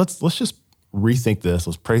just said, hey, let's just rethink this.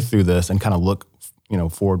 Let's pray through this and kind of look,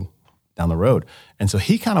 forward down the road. And so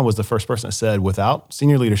he kind of was the first person that said, without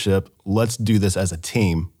senior leadership, let's do this as a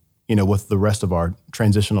team, with the rest of our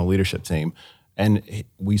transitional leadership team. And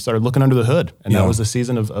we started looking under the hood. And that was the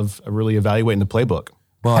season of really evaluating the playbook.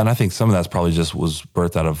 Well, and I think some of that's probably just was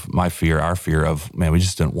birthed out of our fear of, man, we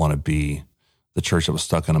just didn't want to be the church that was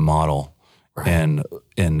stuck in a model. Right. And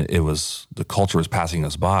it was, the culture was passing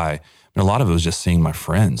us by. And a lot of it was just seeing my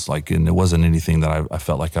friends, and it wasn't anything that I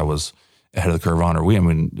felt like I was ahead of the curve on,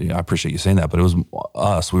 I appreciate you saying that, but it was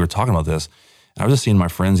us. We were talking about this. And I was just seeing my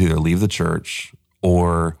friends either leave the church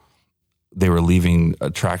or they were leaving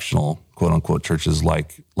attractional, quote unquote, churches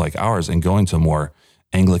like ours and going to more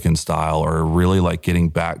Anglican style or really getting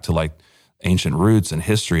back to ancient roots and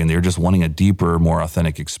history. And they were just wanting a deeper, more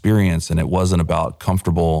authentic experience. And it wasn't about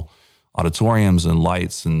comfortable auditoriums and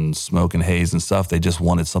lights and smoke and haze and stuff. They just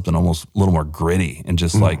wanted something almost a little more gritty and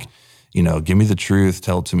just give me the truth,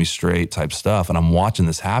 tell it to me straight type stuff. And I'm watching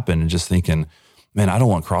this happen and just thinking, man, I don't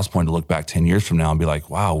want Crosspoint to look back 10 years from now and be like,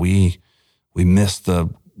 wow, we missed the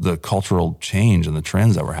cultural change and the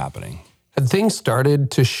trends that were happening. Had things started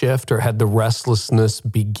to shift or had the restlessness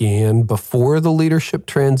began before the leadership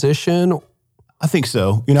transition? I think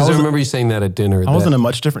so. I remember you saying that at dinner. I was in a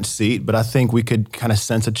much different seat, but I think we could kind of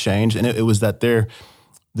sense a change. And it was that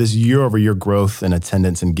this year-over-year growth in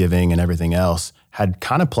attendance and giving and everything else had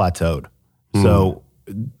kind of plateaued. So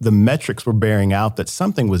the metrics were bearing out that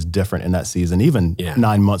something was different in that season, even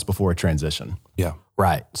 9 months before a transition. Yeah.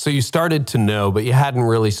 Right. So you started to know, but you hadn't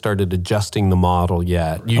really started adjusting the model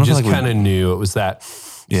yet. You just kind of knew it was that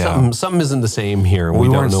something isn't the same here. And we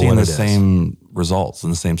weren't don't know seeing what the same results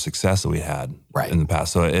and the same success that we had in the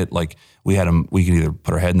past. So we could either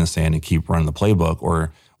put our head in the sand and keep running the playbook,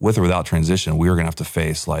 or with or without transition, we were going to have to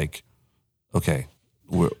face okay,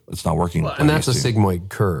 it's not working. And that's a sigmoid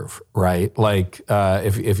curve, right?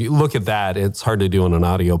 If you look at that, it's hard to do on an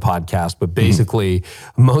audio podcast, but basically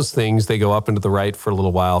most things, they go up and to the right for a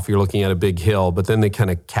little while if you're looking at a big hill, but then they kind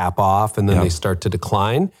of cap off and then they start to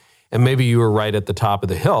decline. And maybe you were right at the top of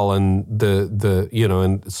the hill and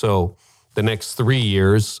and so the next 3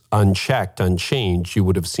 years unchecked, unchanged, you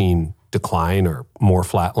would have seen decline or more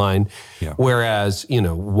flatline. Yeah. Whereas,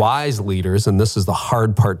 wise leaders, and this is the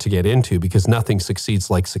hard part to get into because nothing succeeds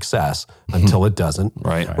like success until it doesn't.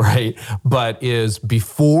 Right. But is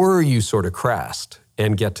before you sort of crest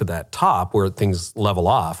and get to that top where things level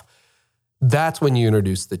off, that's when you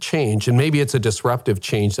introduce the change. And maybe it's a disruptive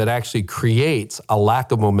change that actually creates a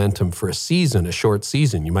lack of momentum for a season, a short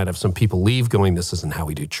season. You might have some people leave going, this isn't how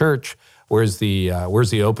we do church. Where's the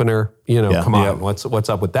opener? Come on, what's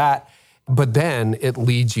up with that? But then it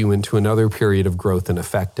leads you into another period of growth and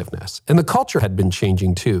effectiveness. And the culture had been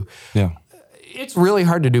changing too. Yeah. It's really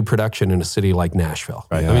hard to do production in a city like Nashville.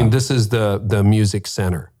 Right. I mean, this is the music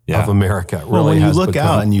center of America. It really well, when you has look become.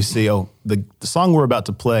 out and you see, the song we're about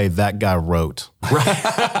to play, that guy wrote.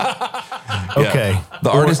 Okay. Yeah.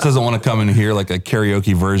 The artist doesn't want to come and hear like a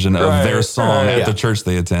karaoke version of their song at the church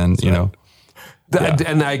they attend,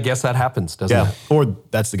 And I guess that happens, doesn't it? Or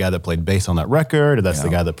that's the guy that played bass on that record, or that's the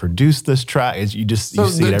guy that produced this track. You see it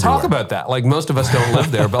everywhere. Talk about that. Like most of us don't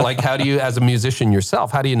live there, but like how do you, as a musician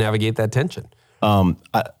yourself, how do you navigate that tension?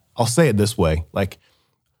 I'll say it this way. Like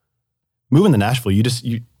moving to Nashville, you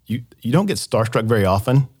don't get starstruck very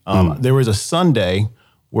often. There was a Sunday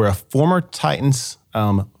where a former Titans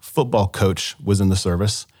football coach was in the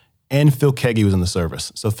service, and Phil Keaggy was in the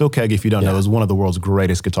service. So Phil Keaggy, if you don't know, is one of the world's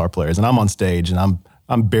greatest guitar players. And I'm on stage, and I'm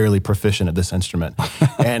barely proficient at this instrument.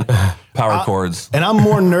 And power chords. And I'm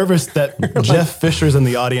more nervous that Jeff Fisher's in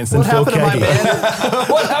the audience than Phil Keaggy.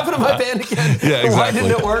 What happened to my band again? Yeah, exactly. Why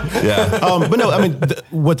didn't it work? Yeah. But no, I mean,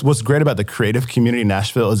 what's great about the creative community in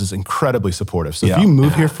Nashville is it's incredibly supportive. So if you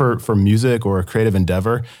move here for music or a creative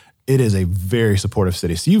endeavor, it is a very supportive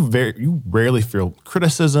city. So you rarely feel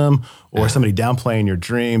criticism or somebody downplaying your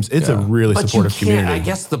dreams. It's a really supportive community. I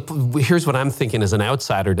guess here's what I'm thinking as an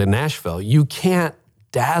outsider to Nashville. You can't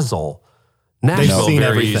dazzle Nashville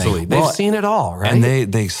very easily. They've seen it all, right?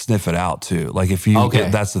 And they sniff it out too. Like if you,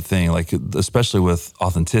 that's the thing, like especially with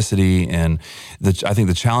authenticity and I think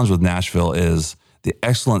the challenge with Nashville is the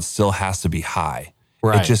excellence still has to be high.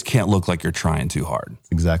 Right. It just can't look like you're trying too hard.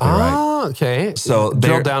 Exactly right. Oh, okay. So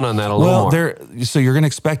drill down on that a little more. So you're going to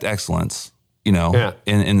expect excellence, in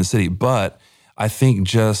the city. But I think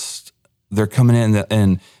just they're coming in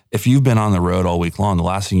and if you've been on the road all week long, the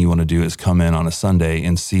last thing you want to do is come in on a Sunday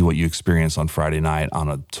and see what you experience on Friday night on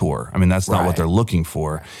a tour. I mean, that's not what they're looking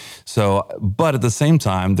for. So, but at the same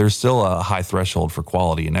time, there's still a high threshold for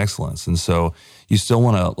quality and excellence. And so you still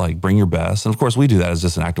want to like bring your best. And of course we do that as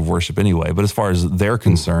just an act of worship anyway. But as far as they're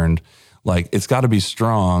concerned, like it's got to be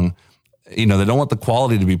strong. They don't want the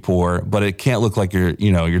quality to be poor, but it can't look like you're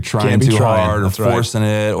trying too hard or forcing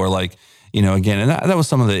it or like, again, and that was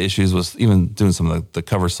some of the issues was even doing some of the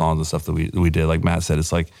cover songs and stuff that we did. Like Matt said,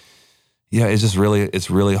 it's like, it's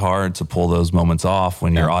really hard to pull those moments off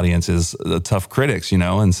when your audience is the tough critics,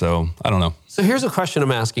 and so I don't know. So here's a question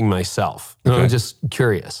I'm asking myself. I'm just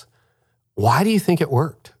curious. Why do you think it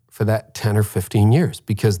worked for that 10 or 15 years?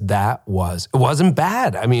 Because it wasn't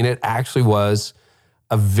bad. I mean, it actually was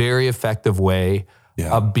a very effective way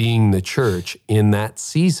of being the church in that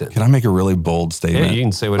season. Can I make a really bold statement? Yeah, you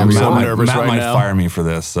can say whatever you want. Matt might fire me for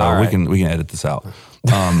this, so we can edit this out.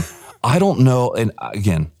 I don't know, and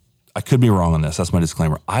again, I could be wrong on this. That's my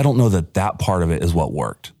disclaimer. I don't know that part of it is what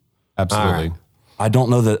worked. Absolutely. Right. I don't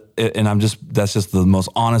know that, and that's just the most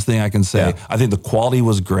honest thing I can say. Yeah. I think the quality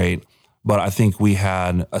was great, but I think we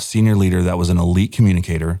had a senior leader that was an elite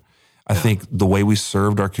communicator. I think the way we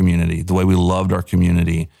served our community, the way we loved our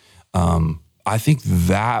community, I think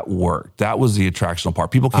that worked. That was the attractional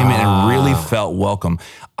part. People came in and really felt welcome.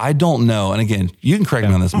 I don't know, and again, you can correct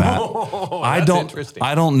me on this, Matt.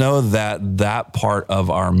 I don't know that part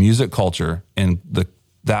of our music culture and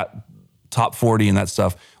that top 40 and that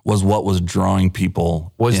stuff was what was drawing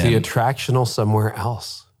people. Was the attractional somewhere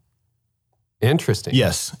else? Interesting.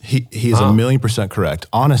 Yes, he is 1,000,000% correct.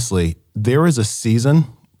 Honestly, there was a season,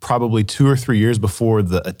 probably 2 or 3 years before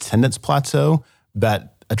the attendance plateau, that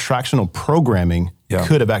attractional programming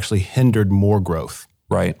could have actually hindered more growth.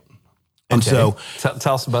 Right. And so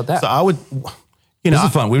tell us about that. So I would, this is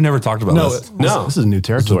fun. We've never talked about this. No, this is new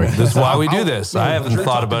territory. This is why we do this. I haven't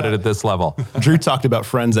thought about it at this level. Drew talked about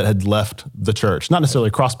friends that had left the church, not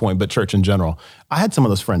necessarily Crosspoint, but church in general. I had some of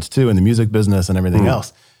those friends too in the music business and everything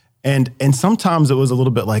else. And sometimes it was a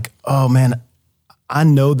little bit like, oh man, I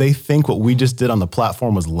know they think what we just did on the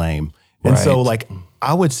platform was lame. And so like,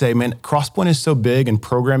 I would say, man, Crosspoint is so big and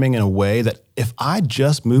programming in a way that if I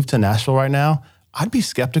just moved to Nashville right now, I'd be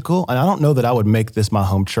skeptical. And I don't know that I would make this my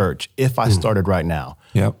home church if I started right now.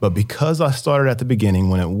 Yep. But because I started at the beginning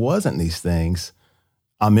when it wasn't these things,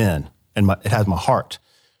 I'm in and it has my heart.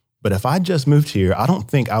 But if I just moved here, I don't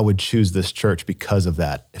think I would choose this church because of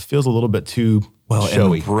that. It feels a little bit too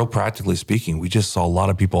showy. And real practically speaking, we just saw a lot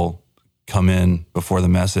of people come in before the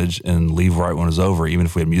message and leave right when it was over, even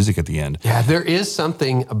if we had music at the end. Yeah, there is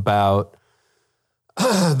something about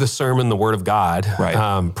the sermon, the word of God,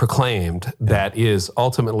 proclaimed that is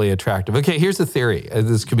ultimately attractive. Okay, here's the theory.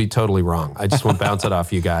 This could be totally wrong. I just want to bounce it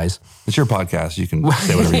off you guys. It's your podcast. You can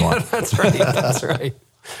say whatever you want. That's right. That's right.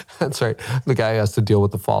 That's right. The guy has to deal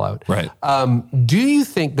with the fallout. Right. Do you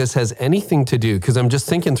think this has anything to do, because I'm just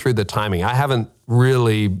thinking through the timing. I haven't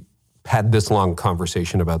really had this long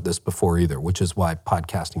conversation about this before either, which is why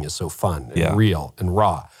podcasting is so fun and real and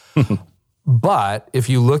raw. But if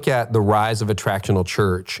you look at the rise of Attractional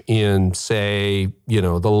Church in, say,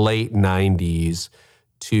 the late 90s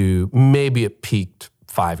to maybe it peaked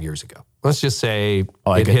 5 years ago. Let's just say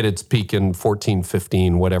it hit its peak in 14,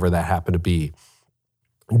 15, whatever that happened to be.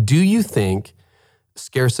 Do you think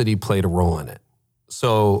scarcity played a role in it?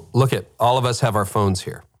 So look at, all of us have our phones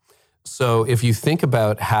here. So if you think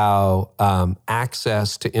about how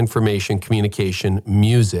access to information, communication,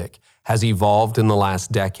 music has evolved in the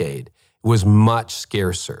last decade, it was much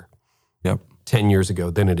scarcer 10 years ago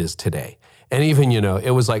than it is today. And even,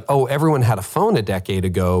 it was like, everyone had a phone a decade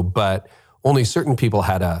ago, but only certain people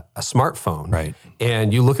had a smartphone. Right.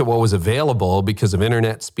 And you look at what was available because of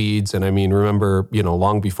internet speeds. And I mean, remember,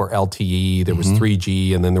 long before LTE, there was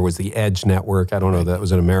 3G, and then there was the Edge network. I don't know if that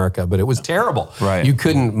was in America, but it was terrible. Right. You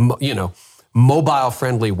couldn't,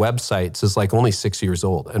 mobile-friendly websites is like only 6 years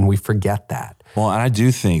old, and we forget that. Well, and I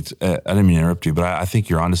do think, I didn't mean to interrupt you, but I think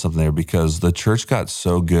you're onto something there, because the church got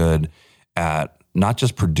so good at not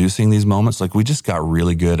just producing these moments, like we just got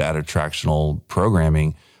really good at attractional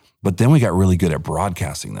programming, but then we got really good at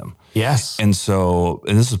broadcasting them. Yes. And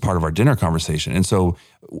this is part of our dinner conversation. And so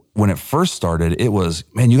when it first started, it was,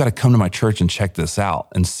 man, you got to come to my church and check this out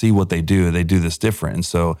and see what they do. They do this different. And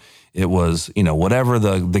so it was, whatever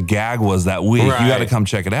the gag was that week, you got to come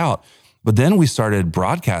check it out. But then we started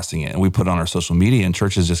broadcasting it and we put it on our social media, and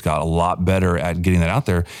churches just got a lot better at getting that out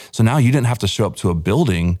there. So now you didn't have to show up to a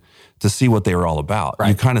building to see what they were all about. Right.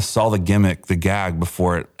 You kind of saw the gimmick, the gag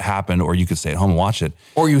before it happened, or you could stay at home and watch it.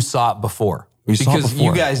 Or you saw it before. Because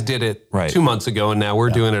you guys did it 2 months ago, and now we're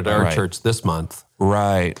doing it at our church this month.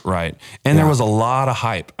 Right. And there was a lot of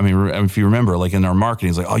hype. I mean, if you remember, like in our marketing,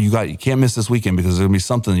 it's like, you can't miss this weekend because there's going to be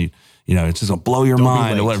something, it's just going to blow your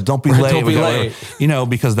mind or whatever. Don't be late. Don't be late.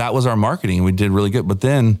 Because that was our marketing, and we did really good. But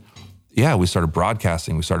then, we started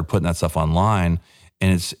broadcasting. We started putting that stuff online.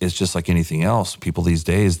 And it's just like anything else. People these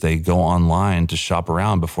days, they go online to shop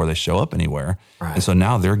around before they show up anywhere. Right. And so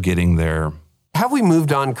now they're getting their... Have we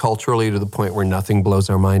moved on culturally to the point where nothing blows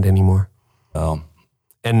our mind anymore? Oh.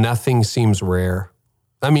 And nothing seems rare?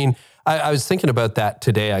 I mean, I was thinking about that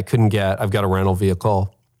today. I've got a rental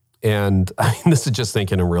vehicle. And this is just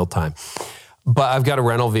thinking in real time. But I've got a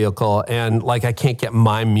rental vehicle, and I can't get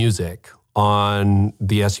my music on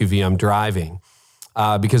the SUV I'm driving.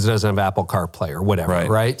 Because it doesn't have Apple CarPlay or whatever,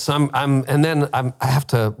 right? So I have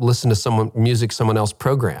to listen to music someone else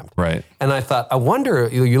programmed. Right. And I thought, I wonder,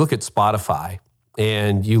 you look at Spotify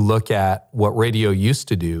and you look at what radio used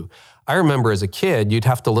to do. I remember as a kid, you'd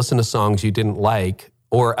have to listen to songs you didn't like,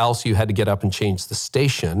 or else you had to get up and change the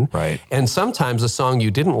station. Right. And sometimes a song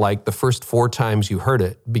you didn't like, the first 4 times you heard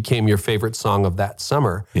it became your favorite song of that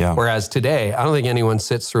summer. Yeah. Whereas today, I don't think anyone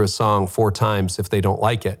sits through a song 4 times if they don't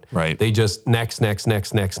like it. Right. They just next. And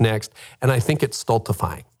I think it's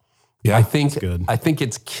stultifying. Yeah, I think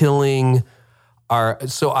it's killing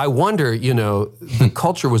so I wonder, the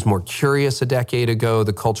culture was more curious a decade ago.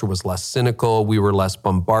 The culture was less cynical. We were less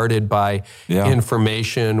bombarded by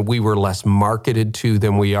information. We were less marketed to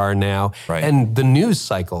than we are now. Right. And the news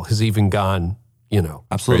cycle has even gone,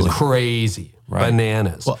 absolutely crazy,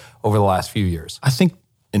 bananas over the last few years. I think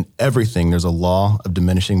in everything, there's a law of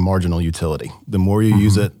diminishing marginal utility. The more you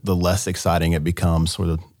use it, the less exciting it becomes, or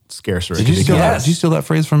the scarcer it becomes. Did you steal that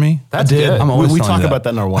phrase from me? That's good. We talk about that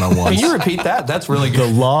in our one-on-ones. Can you repeat that? That's really good.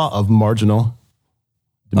 The law of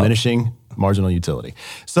diminishing marginal utility.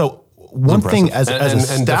 So one thing as a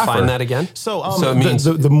staffer, define that again. So it means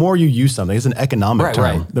the more you use something, it's an economic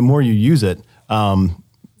term. Right. The more you use it, the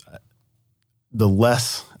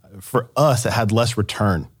less, for us, it had less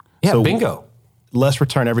return. Yeah, so bingo. Less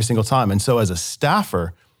return every single time. And so as a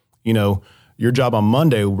staffer, your job on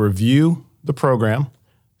Monday, review the program,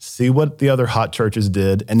 see what the other hot churches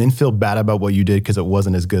did, and then feel bad about what you did because it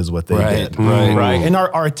wasn't as good as what they did. Right. And our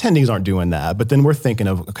attendees aren't doing that. But then we're thinking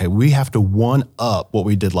of, okay, we have to one up what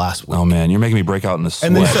we did last week. Oh man, you're making me break out in the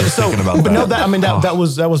sweat just thinking about that. But no, that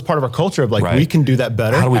was part of our culture of like, we can do that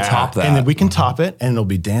better. How do we top that? And then we can top it, and there'll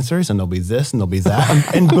be dancers, and there'll be this, and there'll be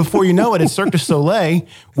that. and before you know it, it's Cirque du Soleil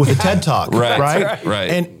with a TED Talk.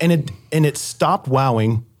 Right. And it stopped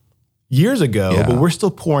wowing years ago, but we're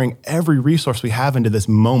still pouring every resource we have into this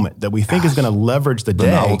moment that we think is going to leverage the day.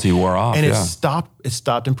 The novelty wore off, and it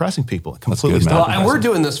stopped impressing people. It completely good, stopped. Well, and we're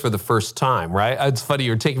doing this for the first time, right? It's funny,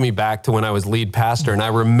 you're taking me back to when I was lead pastor, and I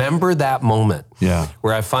remember that moment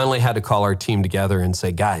where I finally had to call our team together and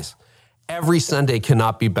say, guys, every Sunday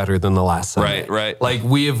cannot be better than the last Sunday. Right. Like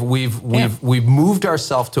we've moved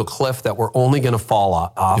ourselves to a cliff that we're only going to fall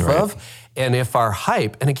off of. And if our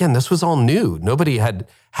hype, and again, this was all new. Nobody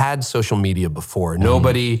had social media before.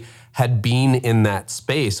 Nobody had been in that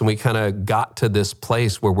space. And we kind of got to this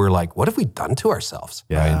place where we're like, what have we done to ourselves?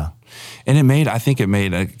 Yeah. Right? And I think it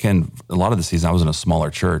made, again, a lot of the season I was in a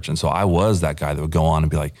smaller church. And so I was that guy that would go on and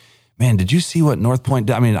be like, man, did you see what North Point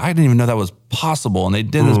did? I mean, I didn't even know that was possible. And they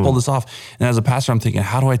did this, pulled this off. And as a pastor, I'm thinking,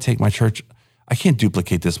 how do I take my church? I can't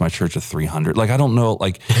duplicate this, my church of 300. Like, I don't know,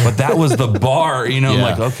 like, but that was the bar, I'm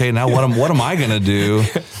like, okay, now what am I going to do?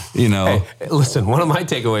 Hey, listen, one of my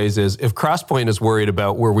takeaways is if Crosspoint is worried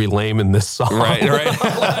about were we lame in this song, right.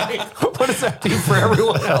 Like, what does that do for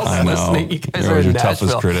everyone else listening? You guys are in your Nashville.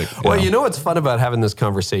 toughest critic. Well, you know what's fun about having this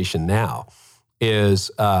conversation now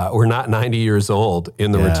is we're not 90 years old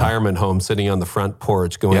in the retirement home sitting on the front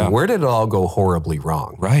porch going, where did it all go horribly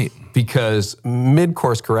wrong? Right. Because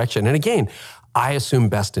mid-course correction, and again, I assume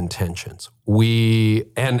best intentions.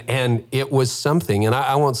 And it was something, and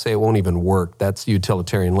I won't say it won't even work. That's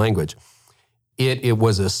utilitarian language. It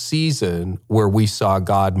was a season where we saw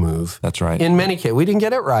God move. That's right. In many cases, we didn't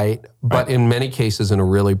get it right, but in many cases in a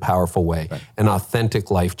really powerful way. Right. An authentic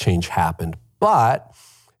life change happened. But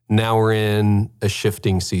now we're in a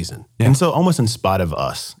shifting season. Yeah. And so almost in spite of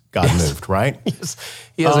us, God moved, right? Yes.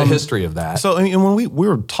 He has a history of that. So and when we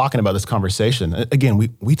were talking about this conversation, again,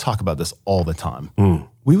 we talk about this all the time.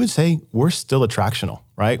 We would say we're still attractional,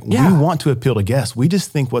 right? Yeah. We want to appeal to guests. We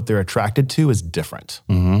just think what they're attracted to is different.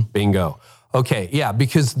 Bingo. Okay, yeah,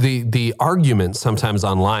 because the argument sometimes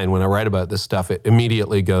online when I write about this stuff, it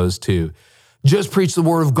immediately goes to just preach the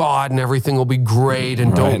word of God and everything will be great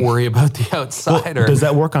and don't worry about the outsider. Well, does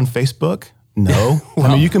that work on Facebook? No. I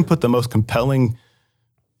mean, you can put the most compelling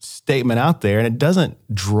statement out there and it doesn't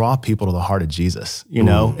draw people to the heart of Jesus. You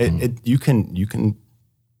know, you can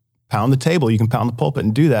pound the table, you can pound the pulpit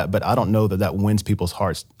and do that, but I don't know that wins people's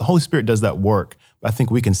hearts. The Holy Spirit does that work, but I think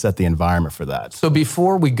we can set the environment for that. So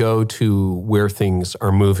before we go to where things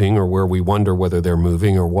are moving or where we wonder whether they're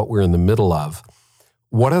moving or what we're in the middle of,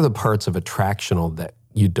 what are the parts of Attractional that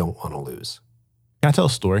you don't want to lose? Can I tell a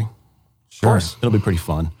story? Sure. Of course. It'll be pretty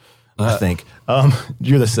fun. I think.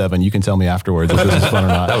 You're the 7. You can tell me afterwards if this is fun or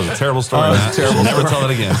not. That was a terrible story. Terrible. Never tell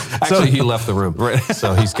it again. Actually, he left the room,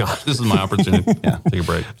 so he's gone. This is my opportunity. Take a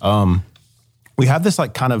break. We have this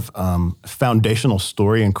like kind of foundational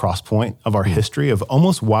story in Crosspoint of our history of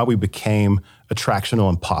almost why we became attractional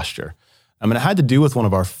in posture. I mean, it had to do with one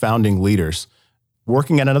of our founding leaders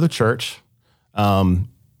working at another church.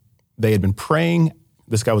 They had been praying.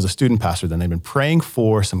 This guy was a student pastor then. They'd been praying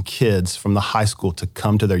for some kids from the high school to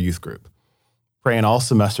come to their youth group. Praying all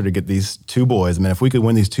semester to get these 2 boys. I mean, if we could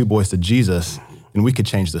win these 2 boys to Jesus, then we could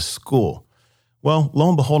change the school. Well, lo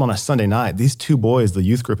and behold, on a Sunday night, these 2 boys the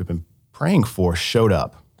youth group had been praying for showed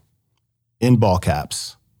up in ball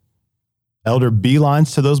caps. Elder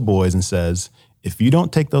beelines to those boys and says, if you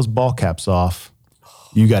don't take those ball caps off,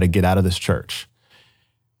 you got to get out of this church.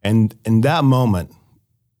 And in that moment,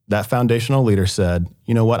 that foundational leader said,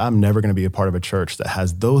 you know what, I'm never going to be a part of a church that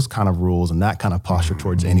has those kind of rules and that kind of posture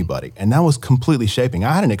towards anybody. And that was completely shaping.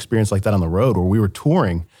 I had an experience like that on the road where we were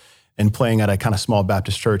touring and playing at a kind of small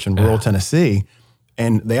Baptist church in rural Tennessee.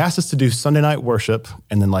 And they asked us to do Sunday night worship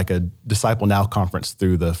and then like a Disciple Now conference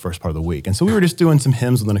through the first part of the week. And so we were just doing some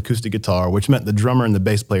hymns with an acoustic guitar, which meant the drummer and the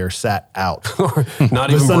bass player sat out. Not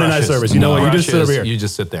even Sunday night service. You know what? You just sit over here. You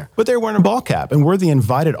just sit there. But they're wearing a ball cap and we're the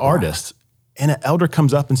invited artists. And an elder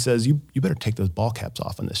comes up and says, you better take those ball caps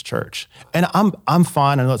off in this church. And I'm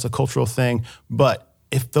fine. I know it's a cultural thing, but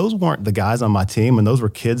if those weren't the guys on my team and those were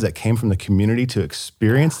kids that came from the community to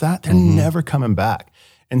experience that, they're never coming back.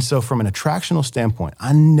 And so from an attractional standpoint,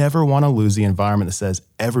 I never want to lose the environment that says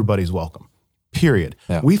everybody's welcome, period.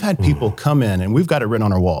 Yeah. We've had people come in and we've got it written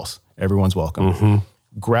on our walls. Everyone's welcome.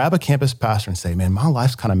 Grab a campus pastor and say, man, my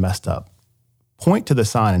life's kind of messed up. Point to the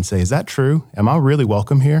sign and say, is that true? Am I really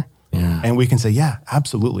welcome here? And we can say, yeah,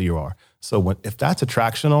 absolutely you are. So if that's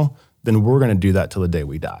attractional, then we're going to do that till the day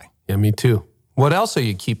we die. Yeah, me too. What else are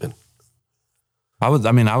you keeping? I was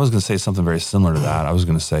going to say something very similar to that. I was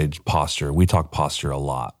going to say posture. We talk posture a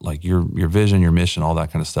lot, like your vision, your mission, all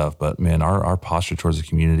that kind of stuff. But man, our posture towards the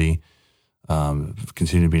community,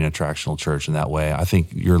 continue to be an attractional church in that way. I think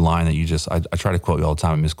your line that I try to quote you all the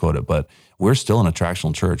time and misquote it, but we're still an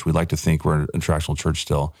attractional church. We like to think we're an attractional church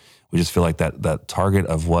still. We just feel like that target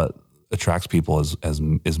of what attracts people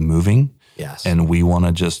is moving. Yes. And we want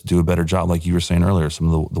to just do a better job. Like you were saying earlier,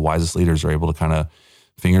 some of the wisest leaders are able to kind of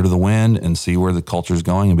finger to the wind and see where the culture is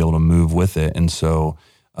going and be able to move with it. And so,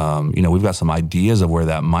 we've got some ideas of where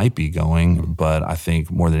that might be going, but I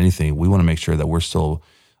think more than anything, we want to make sure that we're still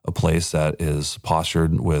a place that is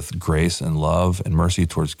postured with grace and love and mercy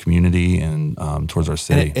towards community and towards our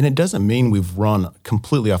city. And it doesn't mean we've run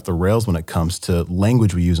completely off the rails when it comes to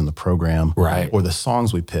language we use in the program, right, or the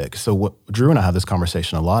songs we pick. So what Drew and I have this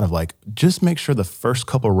conversation a lot of, like, just make sure the first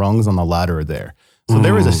couple rungs on the ladder are there. So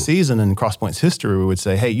there was a season in Crosspoint's history where we would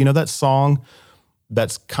say, hey, that song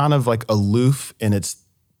that's kind of like aloof in its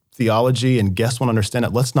theology and guests won't understand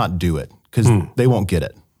it, let's not do it because they won't get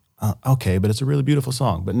it. Okay, but it's a really beautiful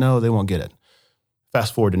song. But no, they won't get it.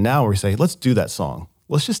 Fast forward to now where we say, let's do that song.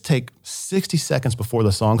 Let's just take 60 seconds before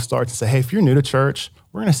the song starts and say, hey, if you're new to church,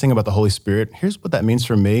 we're going to sing about the Holy Spirit. Here's what that means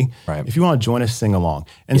for me. Right. If you want to join us, sing along.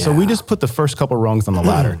 And so we just put the first couple rungs on the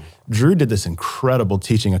ladder. Drew did this incredible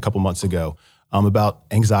teaching a couple months ago about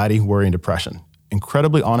anxiety, worry, and depression.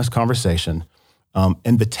 Incredibly honest conversation.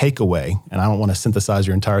 And the takeaway, and I don't want to synthesize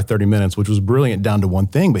your entire 30 minutes, which was brilliant down to one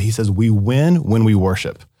thing, but he says, we win when we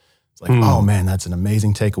worship. It's like, oh man, that's an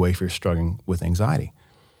amazing takeaway if you're struggling with anxiety.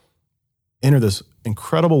 Enter this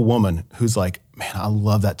incredible woman who's like, man, I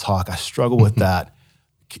love that talk. I struggle with that.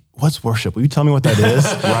 What's worship? Will you tell me what that is?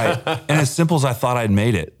 Right. And as simple as I thought I'd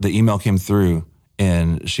made it, the email came through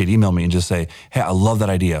and she'd email me and just say, hey, I love that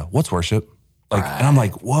idea. What's worship? Like, and I'm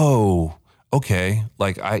like, whoa, okay.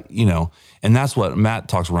 Like and that's what Matt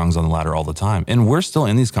talks rungs on the ladder all the time. And we're still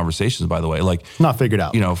in these conversations, by the way, like not figured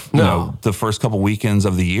out, the first couple weekends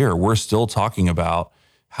of the year, we're still talking about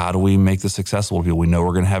how do we make this successful to people? We know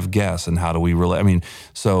we're going to have guests and how do we really,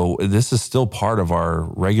 so this is still part of our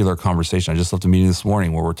regular conversation. I just left a meeting this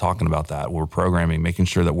morning where we're talking about that. We're programming, making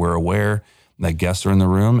sure that we're aware that guests are in the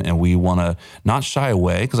room and we want to not shy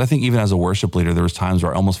away. Because I think even as a worship leader, there was times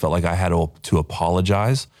where I almost felt like I had to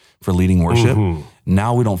apologize for leading worship.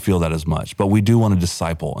 Now we don't feel that as much, but we do want to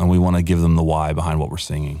disciple and we want to give them the why behind what we're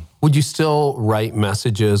singing. Would you still write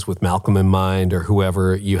messages with Malcolm in mind or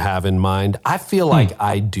whoever you have in mind? I feel like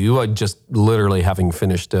I do. I just literally having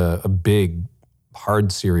finished a big,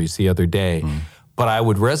 hard series the other day, but I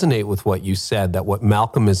would resonate with what you said, that what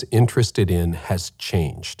Malcolm is interested in has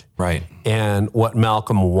changed. Right. And what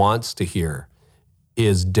Malcolm wants to hear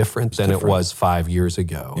is different than it was 5 years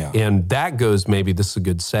ago. Yeah. And that goes, maybe this is a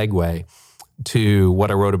good segue to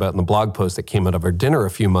what I wrote about in the blog post that came out of our dinner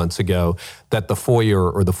a few months ago, that the foyer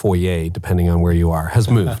or the foyer, depending on where you are, has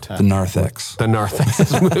moved. The narthex. The narthex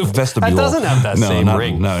has moved. Vestibule. That doesn't have that same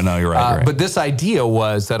ring. No, you're right. Right. But this idea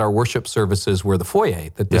was that our worship services were the foyer,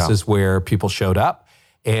 that this is where people showed up.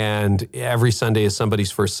 And every Sunday is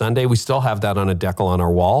somebody's first Sunday. We still have that on a decal on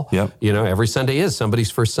our wall. Yep. Every Sunday is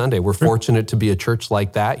somebody's first Sunday. We're fortunate to be a church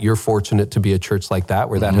like that. You're fortunate to be a church like that,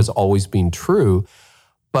 where that has always been true.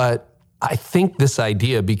 But I think this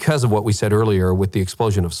idea, because of what we said earlier with the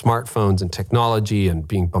explosion of smartphones and technology and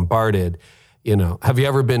being bombarded, have you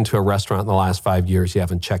ever been to a restaurant in the last 5 years you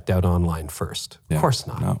haven't checked out online first? Yeah. Of course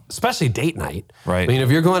not. No. Especially date night. Right.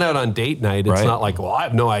 If you're going out on date night, it's not like, well, I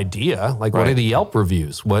have no idea. Like, what are the Yelp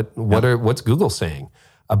reviews? What's Google saying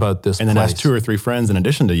about this and then place? ask 2 or 3 friends in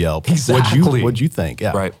addition to Yelp. Exactly. What'd you think?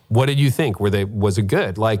 Yeah. Right. What did you think? Was it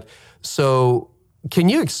good? So can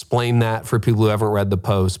you explain that for people who haven't read the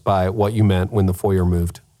post by what you meant when the foyer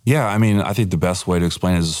moved? Yeah, I think the best way to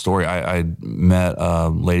explain it is a story. I met a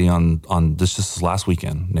lady on this last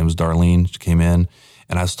weekend. Her name was Darlene. She came in,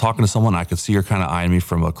 and I was talking to someone. I could see her kind of eyeing me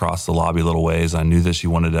from across the lobby a little ways. I knew that she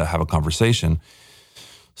wanted to have a conversation.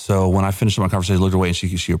 So when I finished my conversation, I looked away, and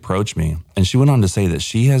she approached me. And she went on to say that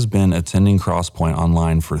she has been attending Crosspoint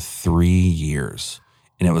online for 3 years,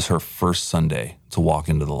 and it was her first Sunday to walk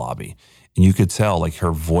into the lobby. And you could tell, like,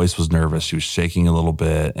 her voice was nervous. She was shaking a little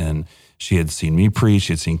bit, and she had seen me preach.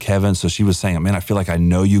 She had seen Kevin. So she was saying, man, I feel like I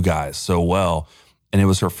know you guys so well. And it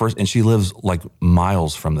was her first, and she lives like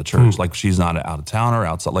miles from the church. Like, she's not out of town or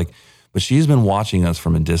outside. But she's been watching us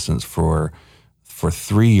from a distance for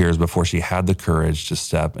 3 years before she had the courage to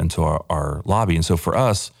step into our lobby. And so for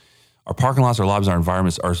us, our parking lots, our lobbies, our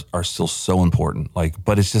environments are still so important. Like,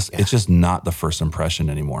 but it's just not the first impression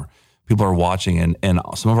anymore. People are watching, and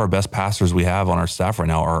some of our best pastors we have on our staff right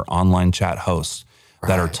now are online chat hosts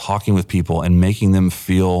that are talking with people and making them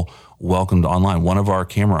feel welcomed online. One of our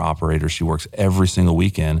camera operators, she works every single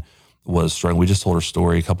weekend, was struggling. We just told her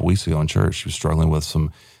story a couple weeks ago in church. She was struggling with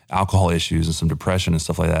some alcohol issues and some depression and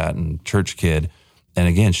stuff like that, and church kid. And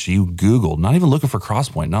again, she Googled, not even looking for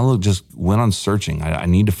Crosspoint, just went on searching. I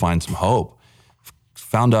need to find some hope.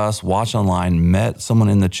 Found us, watched online, met someone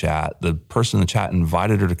in the chat. The person in the chat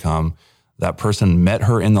invited her to come. That person met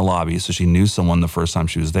her in the lobby, so she knew someone the first time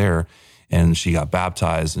she was there, and she got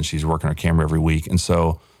baptized, and she's working her camera every week. And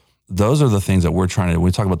so those are the things that we're trying to do. When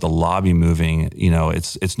we talk about the lobby moving,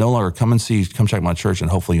 it's no longer come check my church, and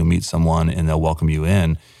hopefully you'll meet someone and they'll welcome you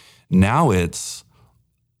in. Now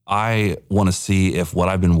I want to see if what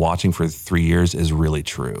I've been watching for 3 years is really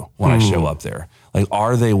true when I show up there. Like,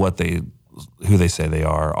 are they who they say they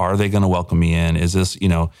are? Are they going to welcome me in? Is this,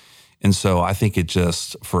 and so I think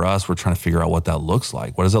for us, we're trying to figure out what that looks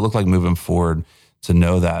like. What does that look like moving forward, to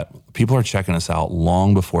know that people are checking us out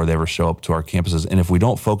long before they ever show up to our campuses? And if we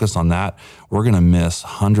don't focus on that, we're going to miss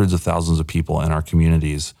hundreds of thousands of people in our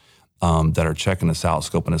communities that are checking us out,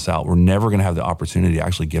 scoping us out. We're never going to have the opportunity to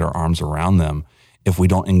actually get our arms around them if we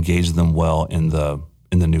don't engage them well in the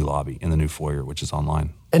new lobby, in the new foyer, which is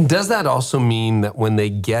online. And does that also mean that when they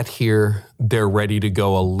get here, they're ready to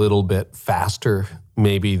go a little bit faster,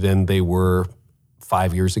 maybe, than they were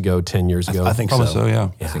 5 years ago, 10 years ago? I think Probably so.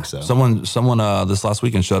 Yeah. I think so. Someone this last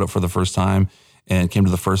weekend showed up for the first time and came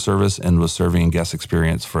to the first service and was serving guest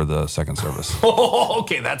experience for the second service.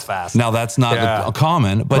 Okay, that's fast. Now, that's not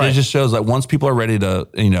common, but it just shows that once people are ready to,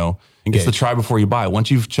 it's the try before you buy. Once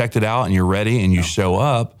you've checked it out and you're ready and you show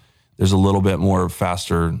up, there's a little bit more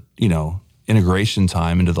faster, integration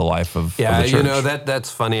time into the life of the church.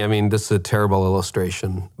 That's funny. I mean, this is a terrible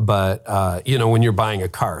illustration, but, when you're buying a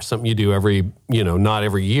car, something you do every, not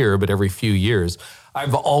every year, but every few years,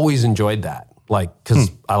 I've always enjoyed that, because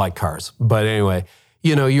I like cars. But anyway,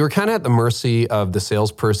 you're kind of at the mercy of the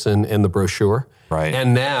salesperson and the brochure. Right.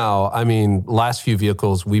 And now, last few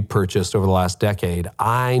vehicles we purchased over the last decade,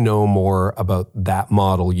 I know more about that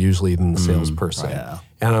model usually than the salesperson. Right. Yeah.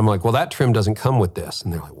 And I'm like, well, that trim doesn't come with this.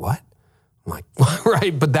 And they're like, what? I'm like,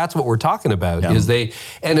 right, but that's what we're talking about. And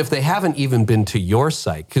if they haven't even been to your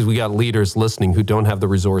site, because we got leaders listening who don't have the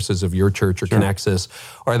resources of your church or Connexus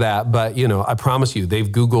or that, but I promise you, they've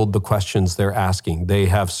Googled the questions they're asking. They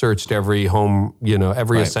have searched every home,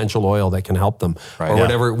 every essential oil that can help them,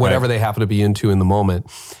 or whatever they happen to be into in the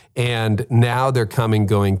moment. And now they're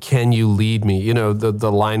going, can you lead me?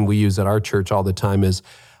 The line we use at our church all the time is,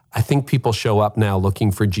 I think people show up now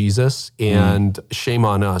looking for Jesus, and shame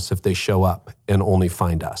on us if they show up and only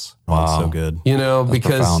find us. Wow. That's so good. That's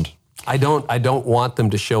because profound. I don't want them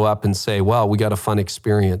to show up and say, well, we got a fun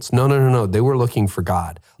experience. No. They were looking for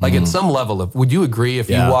God. Like at some level would you agree if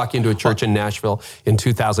you walk into a church in Nashville in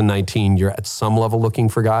 2019, you're at some level looking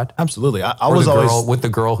for God? Absolutely. I was always with the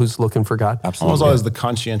girl who's looking for God. I Absolutely. was always the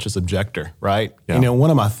conscientious objector, right? Yeah. One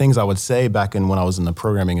of my things I would say back when I was in the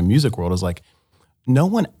programming and music world is like, no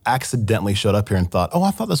one accidentally showed up here and thought, oh,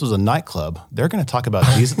 I thought this was a nightclub. They're going to talk about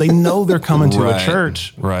Jesus. They know they're coming to a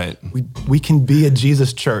church. Right. We can be a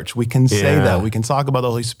Jesus church. We can say that. We can talk about the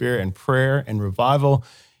Holy Spirit and prayer and revival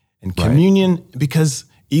and communion, because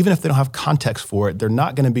even if they don't have context for it, they're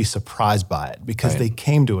not going to be surprised by it because they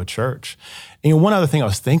came to a church. And one other thing I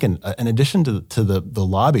was thinking, in addition to the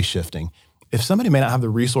lobby shifting, if somebody may not have the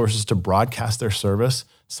resources to broadcast their service,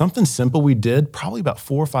 something simple we did probably about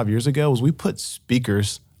 4 or 5 years ago was we put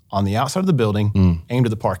speakers on the outside of the building aimed at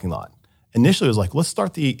the parking lot. Initially, it was like, let's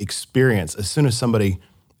start the experience as soon as somebody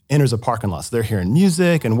enters a parking lot. So they're hearing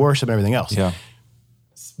music and worship and everything else. Yeah.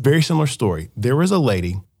 Very similar story. There was a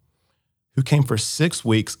lady who came for 6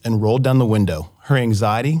 weeks and rolled down the window. Her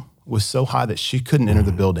anxiety was so high that she couldn't enter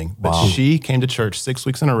the building, but she came to church 6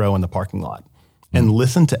 weeks in a row in the parking lot and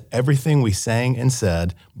listened to everything we sang and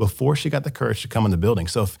said before she got the courage to come in the building.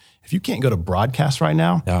 So if you can't go to broadcast right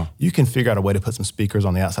now, you can figure out a way to put some speakers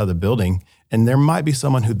on the outside of the building, and there might be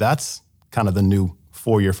someone who that's kind of the new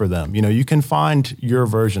foyer for them. You can find your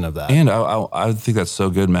version of that. And I think that's so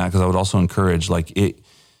good, Matt, because I would also encourage,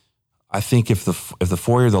 I think if the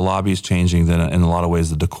foyer, the lobby is changing, then in a lot of ways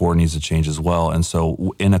the decor needs to change as well. And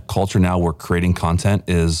so in a culture now where creating content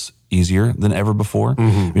is easier than ever before,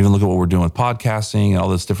 even look at what we're doing with podcasting and all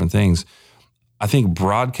those different things. I think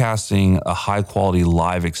broadcasting a high quality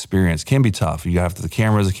live experience can be tough. You have the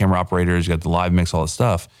cameras, the camera operators, you got the live mix, all that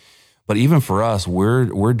stuff. But even for us,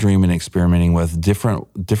 we're dreaming, experimenting with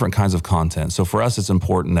different kinds of content. So for us, it's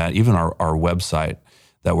important that even our website,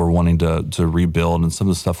 that we're wanting to rebuild, and some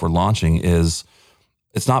of the stuff we're launching is,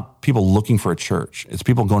 it's not people looking for a church. It's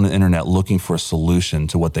people going to the internet looking for a solution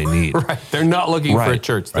to what they need. Right. They're not looking for a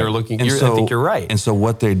church. They're looking, I think you're right. And so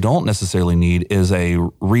what they don't necessarily need is a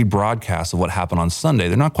rebroadcast of what happened on Sunday.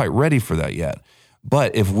 They're not quite ready for that yet.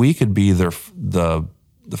 But if we could be the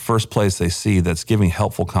first place they see that's giving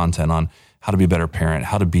helpful content on how to be a better parent,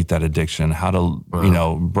 how to beat that addiction, how to,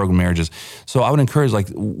 broken marriages. So I would encourage, like,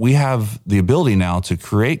 we have the ability now to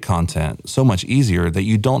create content so much easier that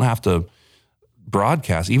you don't have to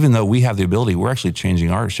broadcast. Even though we have the ability, we're actually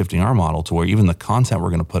shifting our model to where even the content we're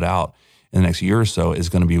going to put out in the next year or so is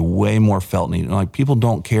going to be way more felt need. Like, people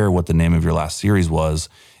don't care what the name of your last series was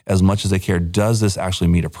as much as they care, does this actually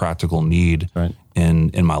meet a practical need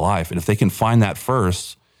in my life? And if they can find that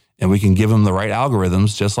first, and we can give them the right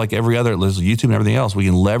algorithms, just like every other, YouTube and everything else, we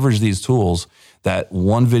can leverage these tools that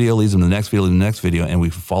one video leads them to the next video, and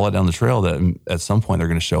we follow it down the trail that at some point they're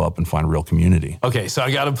going to show up and find real community. Okay, so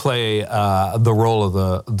I got to play the role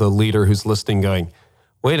of the leader who's listening going,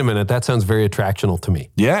 wait a minute, that sounds very attractional to me.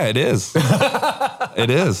 Yeah, it is.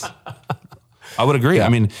 It is. I would agree. Yeah. I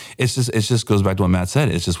mean, it just goes back to what Matt said.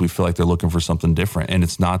 It's just we feel like they're looking for something different, and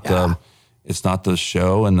it's not the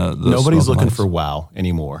show and the nobody's looking for wow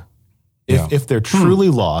anymore. If they're truly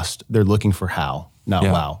lost, they're looking for how, not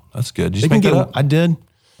wow. That's good. Did you make that up? I did.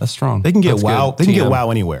 That's strong. They can get That's wow. good. They can get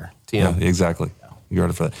wow anywhere. Yeah, exactly. You're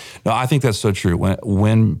right for that. No, I think that's so true.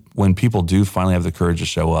 When people do finally have the courage to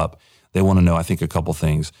show up, they want to know, I think, a couple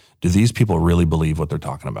things. Do these people really believe what they're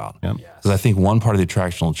talking about? Yep. Because I think one part of the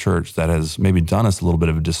Attractional church that has maybe done us a little bit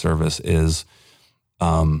of a disservice is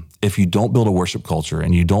if you don't build a worship culture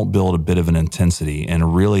and you don't build a bit of an intensity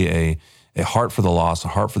and really a heart for the lost, a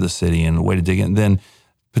heart for the city, and a way to dig in, then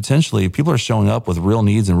potentially people are showing up with real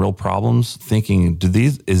needs and real problems thinking,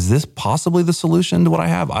 is this possibly the solution to what I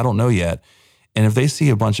have? I don't know yet. And if they see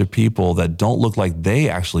a bunch of people that don't look like they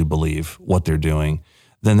actually believe what they're doing,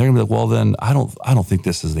 then they're gonna be like, well, then I don't think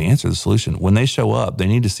this is the answer, the solution. When they show up, they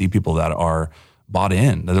need to see people that are bought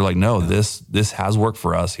in. They're like, no, this has worked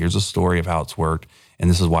for us. Here's a story of how it's worked. And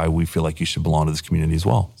this is why we feel like you should belong to this community as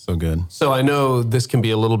well. So good. So I know this can be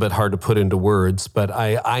a little bit hard to put into words, but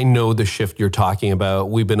I know the shift you're talking about.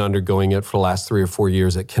 We've been undergoing it for the last 3 or 4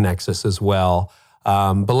 years. It connects us as well.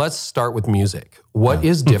 But let's start with music. What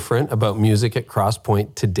is different about music at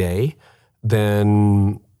Crosspoint today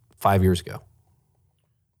than 5 years ago?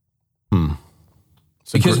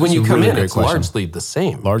 Because when you come in, it's largely the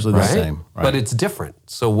same. Largely the same. Right. But it's different.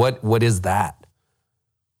 So what is that?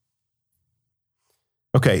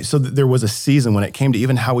 Okay, so there was a season when it came to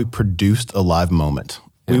even how we produced a live moment.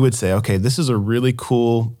 Yeah. We would say, okay, this is a really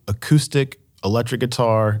cool acoustic, electric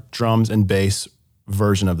guitar, drums, and bass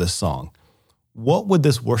version of this song. What would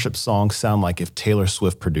this worship song sound like if Taylor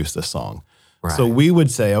Swift produced this song? Right. So we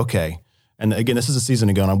would say, okay, and again, this is a season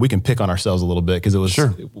ago, and we can pick on ourselves a little bit because it was...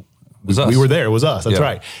 Sure. It was us. We were there. It was us. That's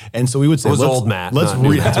right. And so we would say, it was old Matt. That's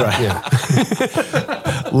right. Yeah.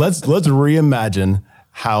 let's reimagine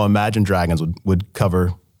how Imagine Dragons would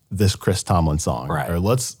cover this Chris Tomlin song. Right. Or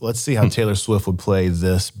let's see how Taylor Swift would play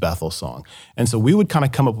this Bethel song. And so we would kind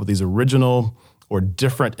of come up with these original or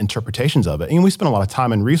different interpretations of it. And we spent a lot of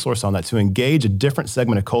time and resource on that to engage a different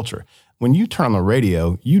segment of culture. When you turn on the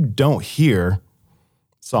radio, you don't hear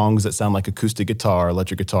songs that sound like acoustic guitar,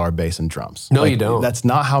 electric guitar, bass, and drums. No, you don't. That's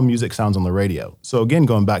not how music sounds on the radio. So again,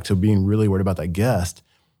 going back to being really worried about that guest,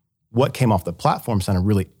 what came off the platform sounded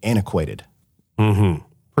really antiquated,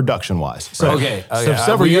 production-wise. So, okay. So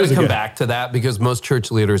several years ago, come back to that because most church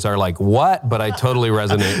leaders are like, what? But I totally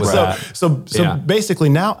resonate with that. So basically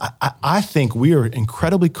now, I think we are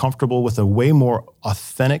incredibly comfortable with a way more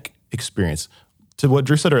authentic experience. To what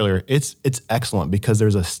Drew said earlier, it's excellent because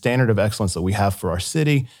there's a standard of excellence that we have for our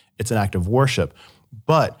city. It's an act of worship.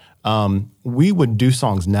 But we would do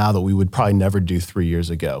songs now that we would probably never do 3 years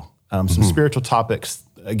ago. Some spiritual topics,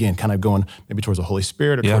 again, kind of going maybe towards the Holy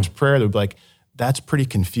Spirit or towards prayer. They'd be like, that's pretty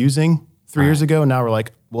confusing 3 years ago. And now we're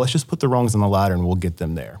like, well, let's just put the rungs on the ladder and we'll get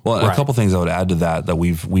them there. Well, a couple things I would add to that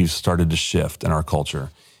we've started to shift in our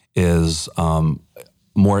culture is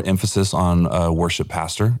more emphasis on a worship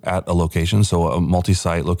pastor at a location. So a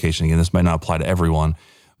multi-site location. Again, this might not apply to everyone,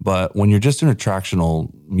 but when you're just doing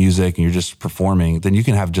attractional music and you're just performing, then you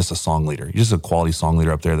can have just a song leader. You're just a quality song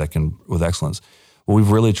leader up there that can, with excellence. Well,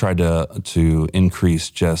 we've really tried to increase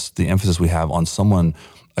just the emphasis we have on someone,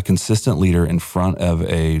 a consistent leader in front of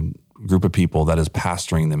a group of people that is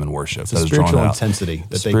pastoring them in worship. It's a spiritual intensity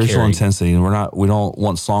that they carry. Spiritual intensity. And we don't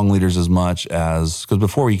want song weeders as much as, because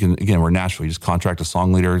before we're Nashville, you just contract a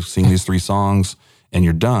song leader, sing these 3 songs, and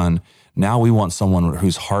you're done. Now we want someone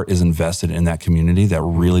whose heart is invested in that community that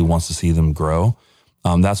really wants to see them grow.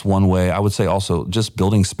 That's one way. I would say also just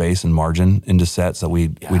building space and margin into sets that we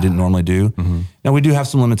didn't normally do. Now, we do have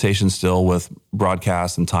some limitations still with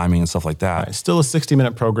broadcast and timing and stuff like that. It's still a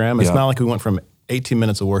 60-minute program. It's not like we went from 18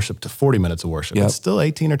 minutes of worship to 40 minutes of worship. It's still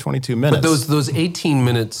 18 or 22 minutes. But those 18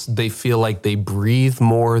 minutes, they feel like they breathe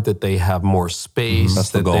more, that they have more space, That's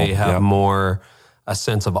the that goal. they have more a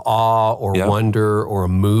sense of awe or wonder or a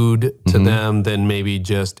mood to them than maybe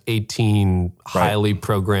just 18 highly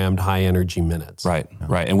programmed, high energy minutes. Right.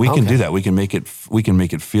 And we can do that. We can make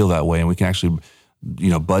it feel that way, and we can actually,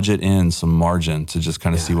 budget in some margin to just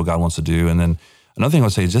kind of see what God wants to do. And then another thing I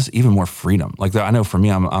would say is just even more freedom. Like I know for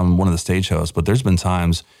me, I'm one of the stage hosts, but there's been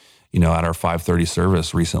times, at our 5:30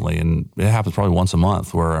 service recently, and it happens probably once a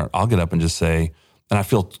month, where I'll get up and just say, and I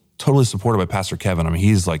feel totally supported by Pastor Kevin. I mean,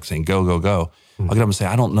 he's like saying, go, go, go. I'll get up and say,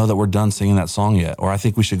 I don't know that we're done singing that song yet, or I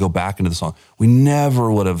think we should go back into the song. We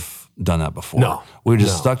never would have done that before. No. We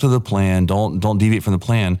just stuck to the plan. Don't deviate from the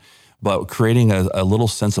plan. But creating a little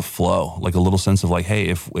sense of flow, like a little sense of like, hey,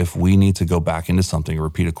 if we need to go back into something or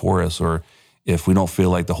repeat a chorus, or if we don't feel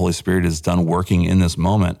like the Holy Spirit is done working in this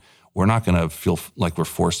moment, we're not going to feel like we're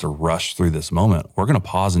forced to rush through this moment. We're going to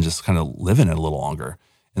pause and just kind of live in it a little longer.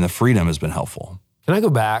 And the freedom has been helpful. Can I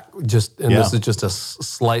go back this is just a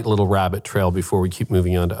slight little rabbit trail before we keep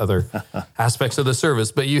moving on to other aspects of the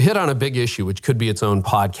service, but you hit on a big issue, which could be its own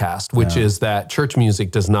podcast, which is that church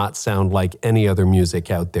music does not sound like any other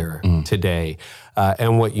music out there today.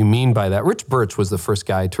 And what you mean by that, Rich Birch was the first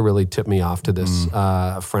guy to really tip me off to this,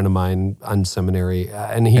 a friend of mine on seminary.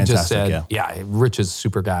 And he just said, Rich is a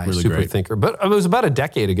super guy, really super great thinker. But it was about a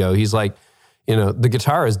decade ago. He's like, the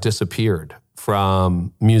guitar has disappeared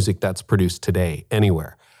from music that's produced today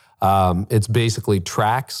anywhere. It's basically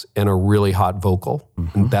tracks and a really hot vocal.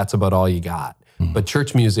 And that's about all you got. But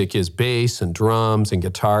church music is bass and drums and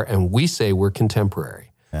guitar, and we say we're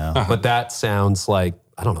contemporary. Yeah. But that sounds like,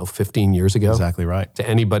 15 years ago. Exactly right. To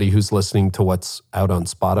anybody who's listening to what's out on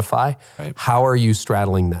Spotify. Right. How are you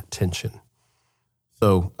straddling that tension?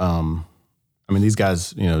 So, these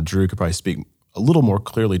guys, Drew could probably speak a little more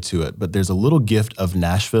clearly to it, but there's a little gift of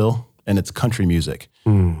Nashville and it's country music.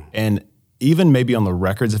 And even maybe on the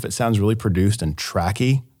records, if it sounds really produced and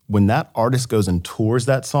tracky, when that artist goes and tours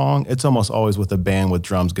that song, it's almost always with a band with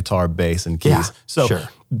drums, guitar, bass, and keys. Yeah, so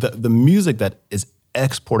the music that is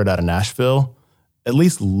exported out of Nashville at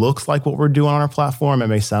least looks like what we're doing on our platform. It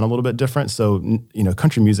may sound a little bit different. So,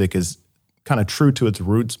 country music is kind of true to its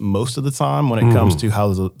roots most of the time when it comes to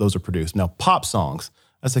how those are produced. Now, pop songs,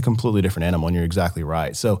 that's a completely different animal, and you're exactly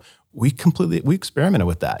right. So we experimented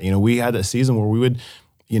with that. We had a season where we would,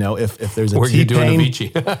 if there's a Were you doing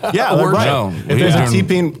Avicii? Right. No, if there's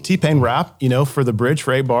a T-Pain rap, for the bridge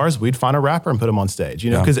for 8 bars, we'd find a rapper and put him on stage,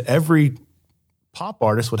 because every pop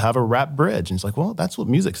artist would have a rap bridge. And it's like, well, that's what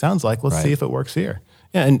music sounds like. Let's see if it works here.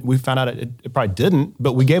 Yeah, and we found out it probably didn't,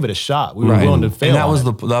 but we gave it a shot. We were willing to fail. And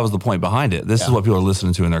that was the point behind it. This is what people are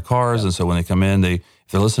listening to in their cars, and so when they come in, if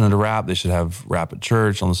they're listening to rap, they should have rap at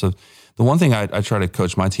church. All this stuff. The one thing I try to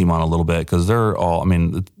coach my team on a little bit, because they're all,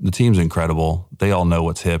 the team's incredible. They all know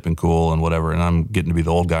what's hip and cool and whatever, and I'm getting to be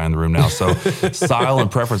the old guy in the room now. So style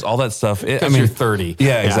and preference, all that stuff. You're 30.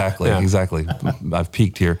 Yeah, exactly. I've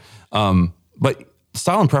peaked here. But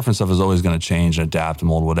style and preference stuff is always going to change and adapt and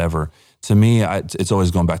mold, whatever. To me, it's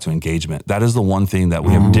always going back to engagement. That is the one thing that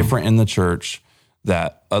we have different in the church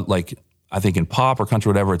that, I think in pop or country,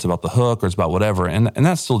 whatever, it's about the hook or it's about whatever. And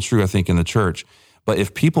that's still true, I think, in the church. But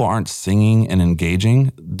if people aren't singing and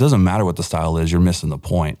engaging, it doesn't matter what the style is, you're missing the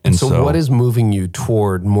point. And so what is moving you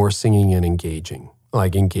toward more singing and engaging,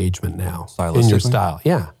 like engagement now in your style?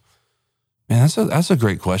 Yeah. Man, that's a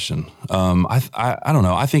great question. I don't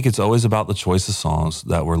know. I think it's always about the choice of songs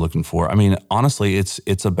that we're looking for. Honestly,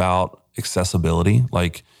 it's about accessibility.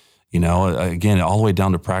 Again, all the way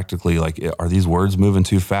down to practically, are these words moving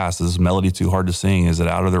too fast? Is this melody too hard to sing? Is it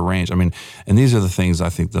out of their range? And these are the things I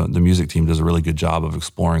think the music team does a really good job of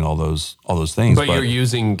exploring all those things. But you're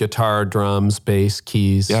using guitar, drums, bass,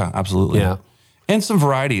 keys. Yeah, absolutely. Yeah. And some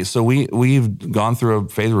variety. So we've gone through a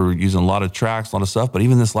phase where we're using a lot of tracks, a lot of stuff. But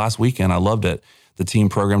even this last weekend, I loved it. The team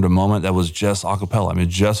programmed a moment that was just a cappella.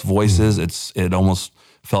 just voices. It almost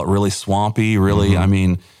felt really swampy, really,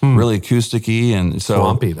 really acousticy. And so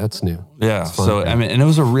swampy, that's new. Yeah. So, and it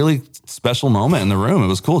was a really special moment in the room. It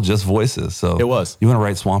was cool, just voices. So it was. You want to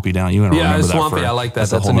write swampy down. You want to remember swampy, that. I like that.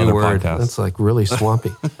 That's a new word. Podcast. That's like really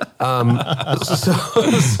swampy.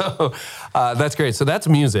 So that's great. So that's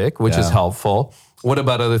music, which is helpful. What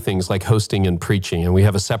about other things like hosting and preaching? And we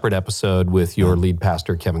have a separate episode with your lead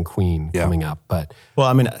pastor, Kevin Queen, coming up. But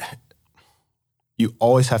you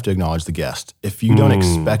always have to acknowledge the guest. If you don't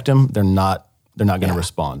expect them, they're not going to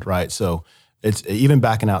respond, right? So It's even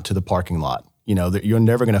backing out to the parking lot. You know, you're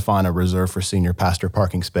never going to find a reserved for senior pastor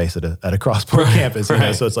parking space at a Cross Point campus. You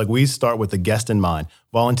know? So it's like we start with the guest in mind.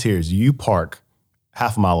 Volunteers, you park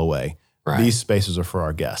half a mile away. Right. These spaces are for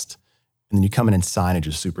our guests. And then you come in and signage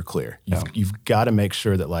is super clear. You've got to make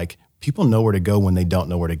sure that like people know where to go when they don't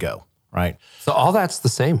know where to go, right? So all that's the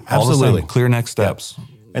same. Absolutely. All the same. Clear next steps. Yep.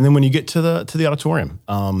 And then when you get to the auditorium,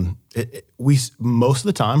 we most of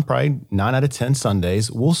the time, probably 9 out of 10 Sundays,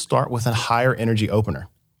 we'll start with a higher energy opener.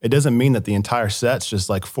 It doesn't mean that the entire set's just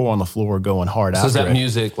like 4 on the floor going hard after it. So is that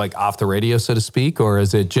music like off the radio, so to speak, or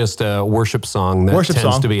is it just a worship song that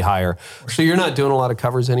tends to be higher? So you're not doing a lot of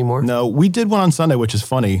covers anymore? No, we did one on Sunday, which is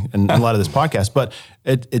funny in a lot of this podcast, but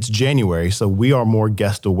it's January, so we are more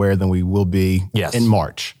guest aware than we will be in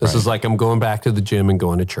March. This is like I'm going back to the gym and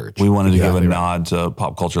going to church. We wanted to give a nod to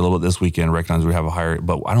pop culture a little bit this weekend, recognize we have a higher,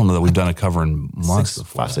 but I don't know that we've done a cover in months.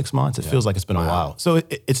 5-6 months. It feels like it's been a while. So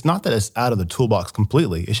it's not that it's out of the toolbox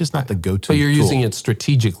completely. It's just not the go-to But you're tool. using it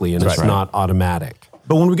strategically and it's not automatic.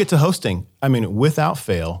 But when we get to hosting, I mean, without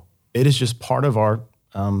fail, it is just part of our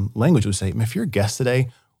language. We say, if you're a guest today,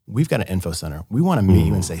 we've got an info center. We want to meet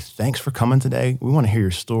you and say, thanks for coming today. We want to hear your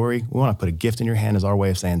story. We want to put a gift in your hand as our way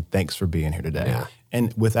of saying, thanks for being here today. Yeah.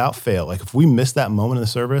 And without fail, like if we miss that moment in the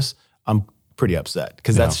service, I'm pretty upset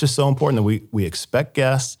because that's just so important that we expect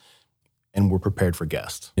guests and we're prepared for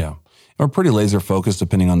guests. Yeah. We're pretty laser focused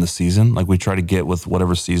depending on the season. Like we try to get with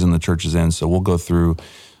whatever season the church is in. So we'll go through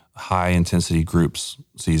high intensity groups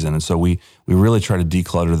season. And so we really try to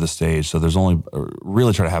declutter the stage. So there's only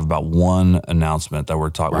really try to have about one announcement that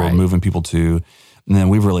we're moving people to. And then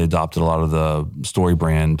we've really adopted a lot of the story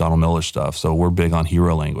brand Donald Miller stuff. So we're big on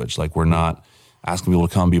hero language. Like we're not asking people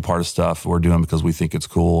to come be a part of stuff we're doing because we think it's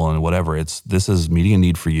cool and whatever. This is meeting a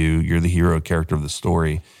need for you. You're the hero character of the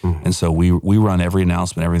story. Mm-hmm. And so we run every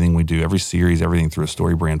announcement, everything we do, every series, everything through a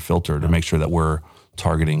story brand filter to make sure that we're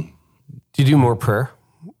targeting. Do you do more prayer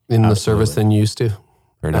in the service than you used to?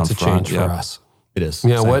 That's a change for us. It is.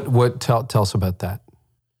 Yeah. Tell us about that.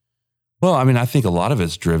 Well, I mean, I think a lot of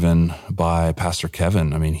it's driven by Pastor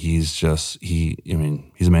Kevin. I mean, he's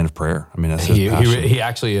a man of prayer. I mean, that's his passion. He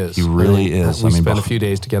actually is. He really is. We spent a few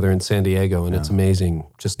days together in San Diego, and it's amazing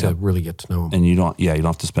just to really get to know him. And you don't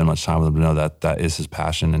have to spend much time with him to know that is his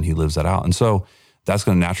passion, and he lives that out. And so that's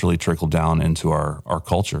going to naturally trickle down into our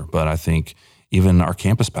culture. But I think even our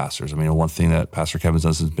campus pastors. I mean, one thing that Pastor Kevin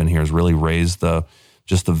does has been here is really raise the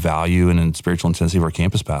value and spiritual intensity of our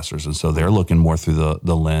campus pastors. And so they're looking more through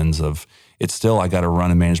the lens of, it's still, I got to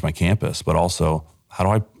run and manage my campus, but also how do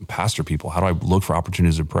I pastor people? How do I look for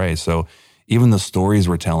opportunities to pray? So even the stories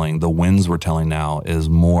we're telling, the wins we're telling now is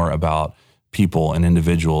more about people and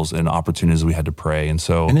individuals and opportunities we had to pray. And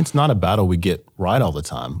it's not a battle we get right all the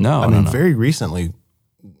time. No, I mean, very recently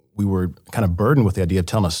we were kind of burdened with the idea of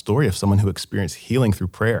telling a story of someone who experienced healing through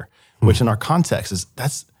prayer, which in our context is,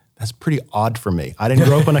 that's pretty odd for me. I didn't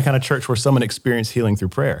grow up in a kind of church where someone experienced healing through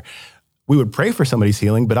prayer. We would pray for somebody's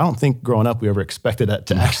healing, but I don't think growing up we ever expected that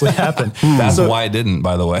to actually happen. That's why it didn't,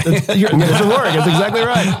 by the way. It doesn't work. That's exactly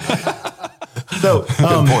right. So,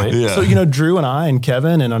 good point. So, Drew and I and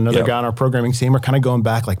Kevin and another guy on our programming team are kind of going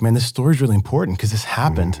back like, man, this story's really important because this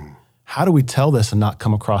happened. How do we tell this and not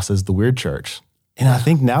come across as the weird church? And I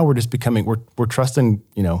think now we're just becoming, we're trusting,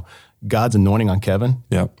 God's anointing on Kevin.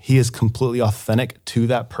 Yep. He is completely authentic to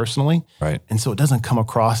that personally. Right. And so it doesn't come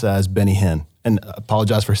across as Benny Hinn. And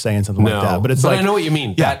apologize for saying something like that. But I know what you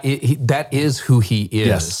mean. Yeah. That is who he is.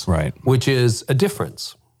 Yes. Right. Which is a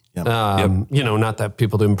difference. Yep. Not that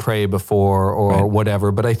people didn't pray before or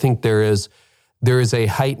whatever, but I think there is a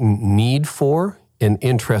heightened need for and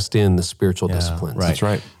interest in the spiritual disciplines. Right. That's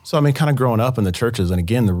right. So, kind of growing up in the churches, and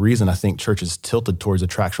again, the reason I think churches tilted towards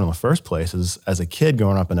Attractional in the first place is as a kid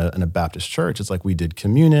growing up in a Baptist church, it's like we did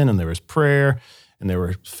communion and there was prayer and there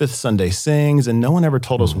were fifth Sunday sings, and no one ever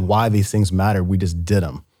told us why these things mattered. We just did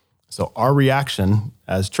them. So our reaction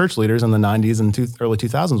as church leaders in the 90s and early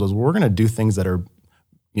 2000s was, we're going to do things that are,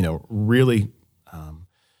 really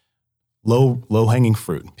low-hanging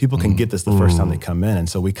fruit. People can get this the first time they come in. And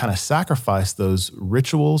so we kind of sacrifice those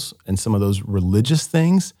rituals and some of those religious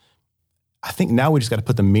things. I think now we just got to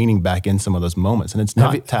put the meaning back in some of those moments, and it's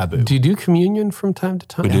not taboo. Do you do communion from time to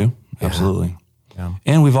time? We do, absolutely. Yeah.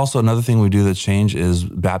 And we've also, another thing we do that's changed is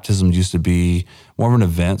baptism used to be more of an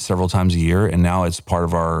event several times a year, and now it's part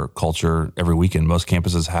of our culture every weekend. Most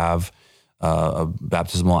campuses have a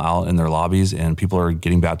baptismal out in their lobbies, and people are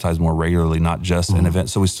getting baptized more regularly, not just an event.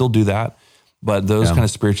 So we still do that, but those kind of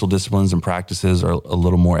spiritual disciplines and practices are a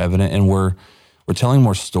little more evident, and we're telling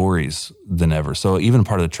more stories than ever. So even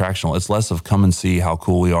part of Attractional, it's less of come and see how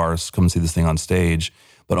cool we are, come and see this thing on stage,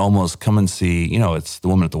 but almost come and see, it's the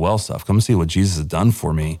woman at the well stuff. Come and see what Jesus has done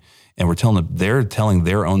for me. And they're telling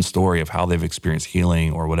their own story of how they've experienced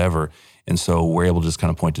healing or whatever. And so we're able to just kind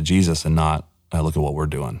of point to Jesus and not look at what we're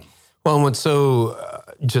doing. Well, and what's so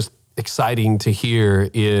just exciting to hear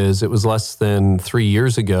is it was less than 3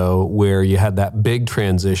 years ago where you had that big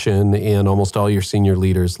transition and almost all your senior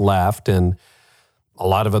leaders left and a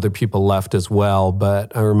lot of other people left as well.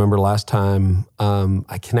 But I remember last time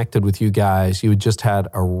I connected with you guys, you had just had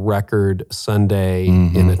a record Sunday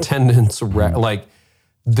in attendance. Like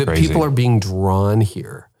the Crazy. people are being drawn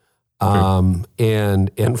here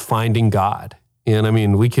and finding God. And I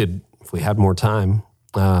mean, we could, if we had more time,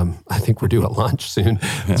 I think we're due at lunch soon,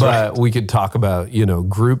 but we could talk about,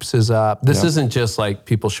 groups is up. This isn't just like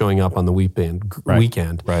people showing up on the weekend.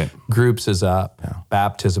 Right. Groups is up. Yeah.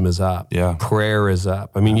 Baptism is up. Yeah. Prayer is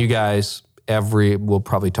up. I mean, you guys, we'll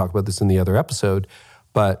probably talk about this in the other episode,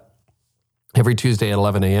 but every Tuesday at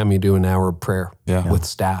 11 a.m., you do an hour of prayer with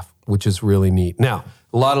staff, which is really neat. Now,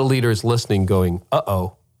 a lot of leaders listening going,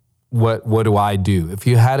 what do I do? If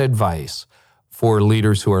you had advice for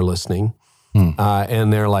leaders who are listening,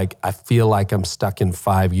 and they're like, I feel like I'm stuck in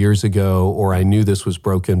 5 years ago, or I knew this was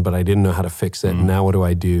broken, but I didn't know how to fix it. And now what do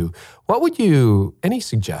I do? Any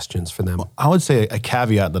suggestions for them? Well, I would say a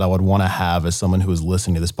caveat that I would want to have as someone who is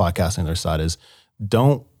listening to this podcast on their side is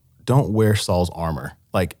don't wear Saul's armor.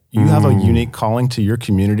 Like you have a unique calling to your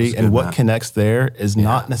community and what connects there is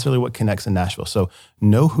not necessarily what connects in Nashville. So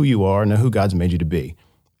know who you are, know who God's made you to be.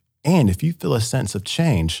 And if you feel a sense of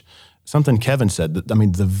change, something Kevin said,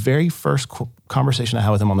 the very first conversation I had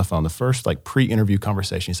with him on the phone, the first pre-interview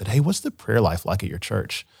conversation, he said, hey, what's the prayer life like at your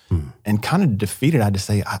church? And kind of defeated, I had to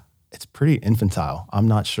say, it's pretty infantile. I'm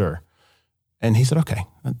not sure. And he said, okay,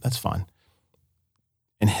 that's fine.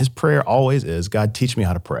 And his prayer always is, God, teach me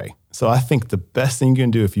how to pray. So I think the best thing you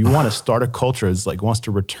can do if you want to start a culture is wants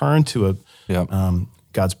to return to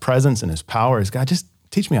God's presence and his power is, God, just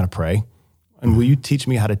teach me how to pray. And will you teach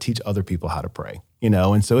me how to teach other people how to pray?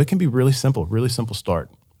 And so it can be really simple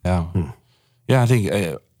start. Yeah. Yeah, I think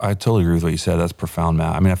I totally agree with what you said. That's profound,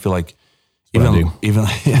 Matt. I mean, I feel like even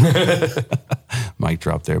mic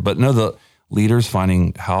drop there. But no, the leaders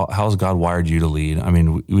finding how's God wired you to lead? I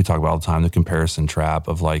mean, we talk about all the time, the comparison trap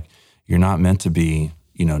of you're not meant to be,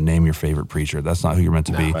 name your favorite preacher. That's not who you're meant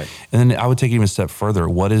to be. Right. And then I would take it even a step further.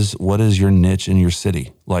 What is your niche in your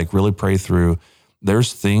city? Really pray through.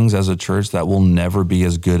 There's things as a church that we'll never be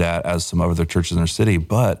as good at as some other churches in our city,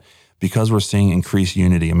 but because we're seeing increased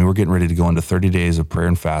unity, I mean, we're getting ready to go into 30 days of prayer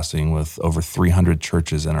and fasting with over 300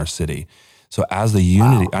 churches in our city. So as the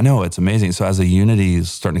unity, I know it's amazing. So as the unity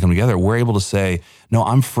is starting to come together, we're able to say, no,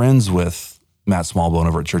 I'm friends with Matt Smallbone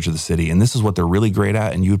over at Church of the City, and this is what they're really great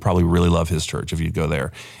at, and you would probably really love his church if you'd go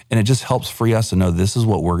there. And it just helps free us to know this is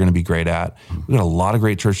what we're going to be great at. We've got a lot of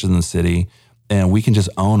great churches in the city, and we can just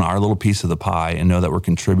own our little piece of the pie and know that we're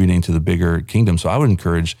contributing to the bigger kingdom. So I would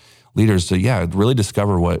encourage leaders to, really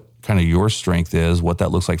discover what kind of your strength is, what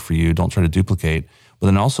that looks like for you. Don't try to duplicate, but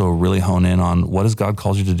then also really hone in on what has God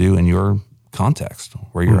called you to do in your context,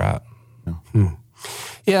 where you're at.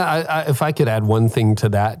 Yeah, if I could add one thing to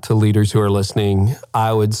that, to leaders who are listening,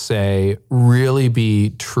 I would say really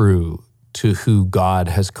be true to who God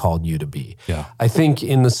has called you to be. Yeah. I think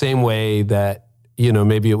in the same way that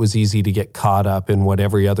maybe it was easy to get caught up in what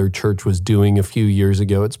every other church was doing a few years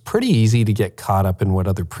ago. It's pretty easy to get caught up in what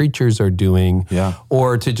other preachers are doing,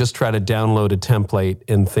 or to just try to download a template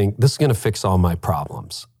and think, this is going to fix all my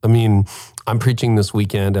problems. I mean, I'm preaching this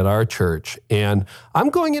weekend at our church, and I'm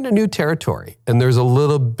going into new territory, and there's a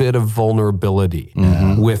little bit of vulnerability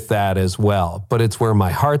with that as well. But it's where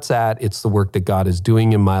my heart's at. It's the work that God is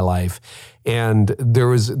doing in my life. And there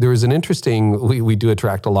was an interesting, we do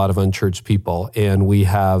attract a lot of unchurched people, and we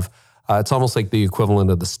have, it's almost like the equivalent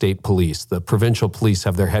of the state police. The provincial police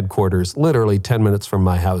have their headquarters literally 10 minutes from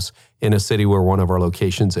my house in a city where one of our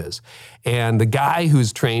locations is. And the guy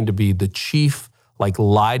who's trained to be the chief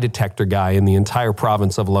lie detector guy in the entire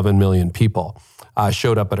province of 11 million people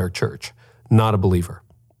showed up at our church, not a believer.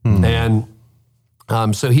 And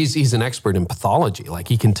so he's an expert in pathology.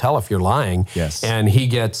 He can tell if you're lying. Yes. And he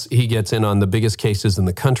gets in on the biggest cases in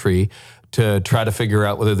the country to try to figure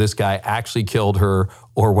out whether this guy actually killed her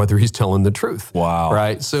or whether he's telling the truth. Wow.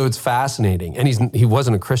 Right? So it's fascinating. And he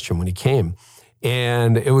wasn't a Christian when he came.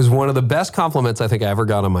 And it was one of the best compliments I think I ever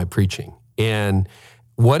got on my preaching. And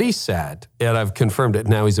what he said, and I've confirmed it,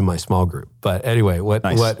 now he's in my small group. But anyway,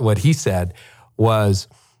 what he said was,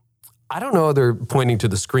 I don't know whether, pointing to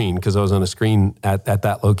the screen, because I was on a screen at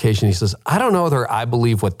that location, he says, I don't know whether I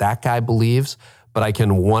believe what that guy believes, but I can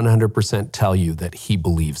 100% tell you that he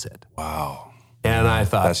believes it. Wow. And I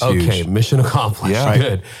thought, That's okay, huge. mission accomplished. Yeah.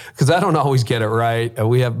 Good. Because I don't always get it right.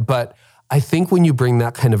 But I think when you bring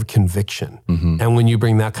that kind of conviction and when you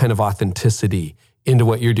bring that kind of authenticity into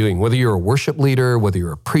what you're doing, whether you're a worship leader, whether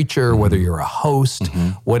you're a preacher, whether you're a host,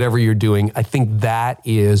 whatever you're doing, I think that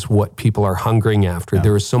is what people are hungering after.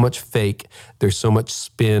 There is so much fake. There's so much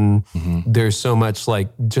spin. There's so much like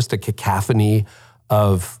just a cacophony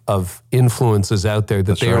of influences out there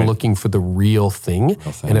that they are looking for the real thing.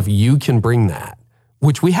 And if you can bring that,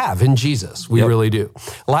 which we have in Jesus, we really do.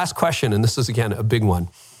 Last question, and this is again a big one.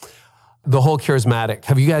 The whole charismatic,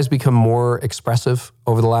 have you guys become more expressive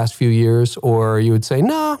over the last few years? Or you would say,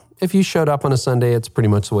 nah, if you showed up on a Sunday, it's pretty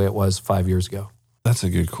much the way it was 5 years ago? That's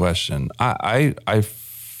a good question. I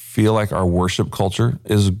feel like our worship culture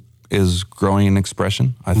is growing in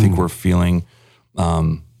expression. I think we're feeling,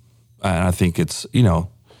 and I think it's,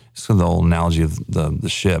 it's the old analogy of the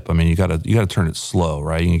ship. I mean, you gotta turn it slow,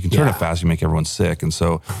 right? You can turn it fast, you make everyone sick. And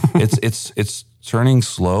so it's turning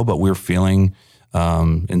slow, but we're feeling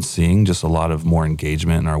and seeing just a lot of more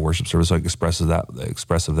engagement in our worship service, like expressive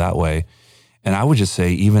that way. And I would just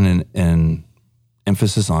say, even in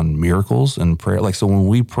emphasis on miracles and prayer, like, so when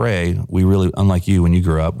we pray, we really, unlike you when you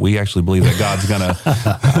grew up, we actually believe that God's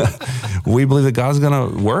gonna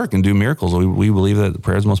work and do miracles. We believe that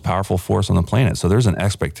prayer is the most powerful force on the planet. So there's an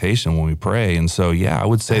expectation when we pray. And so, I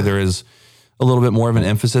would say there is a little bit more of an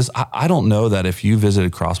emphasis. I don't know that if you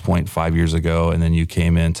visited Crosspoint 5 years ago and then you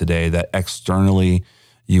came in today, that externally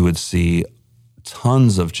you would see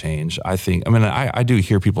tons of change. I do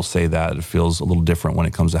hear people say that it feels a little different when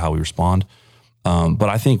it comes to how we respond. But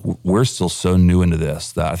I think we're still so new into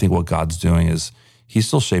this that I think what God's doing is he's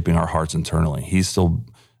still shaping our hearts internally. He's still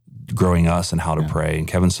growing us in how to pray, and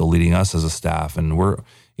Kevin's still leading us as a staff, and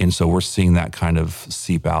so we're seeing that kind of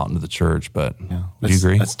seep out into the church. But do you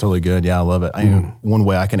agree? That's totally good. Yeah, I love it. One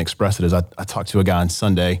way I can express it is I talked to a guy on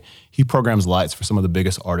Sunday. He programs lights for some of the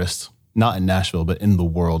biggest artists, not in Nashville, but in the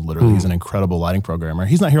world, literally. He's an incredible lighting programmer.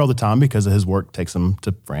 He's not here all the time because of his work takes him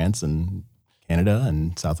to France and Canada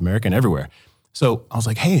and South America and everywhere. So I was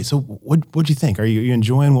like, hey, so what'd you think? Are you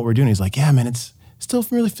enjoying what we're doing? He's like, yeah, man, it still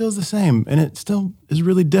really feels the same. And it still is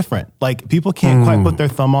really different. Like, people can't quite put their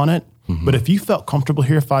thumb on it. But if you felt comfortable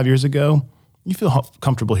here 5 years ago, you feel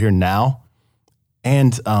comfortable here now.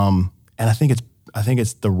 And I think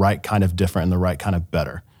it's the right kind of different and the right kind of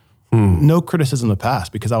better. No criticism in the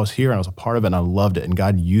past, because I was here and I was a part of it and I loved it. And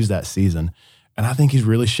God used that season. And I think he's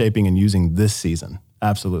really shaping and using this season.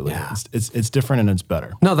 Absolutely. Yeah. It's different and it's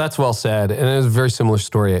better. No, that's well said. And it's a very similar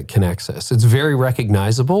story at Connexus. It's very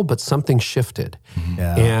recognizable, but something shifted.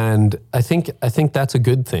 Yeah. And I think that's a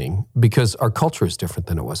good thing, because our culture is different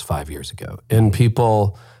than it was 5 years ago. And I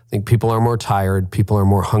think people are more tired. People are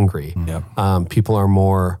more hungry. People are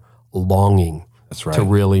more longing to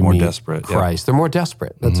really meet desperate. Christ. They're more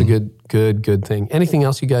desperate. That's a good thing. Anything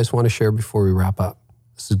else you guys want to share before we wrap up?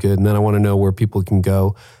 This is good. And then I want to know where people can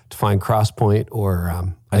go to find Crosspoint, or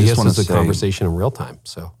I guess it's a conversation in real time.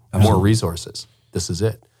 So more resources. This is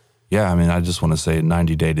it. Yeah, I just want to say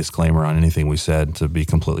 90-day disclaimer on anything we said to be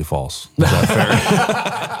completely false. Is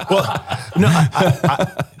that fair? Well, no,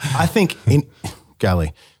 I think,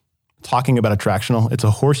 talking about Attractional, it's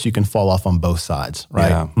a horse you can fall off on both sides, right?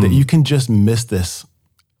 Yeah. That you can just miss this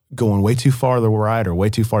going way too far to the right or way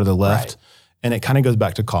too far to the left. Right. And it kind of goes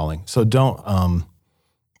back to calling. So don't,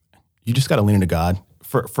 you just got to lean into God.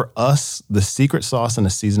 For us, the secret sauce in a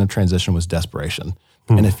season of transition was desperation.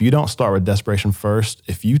 And if you don't start with desperation first,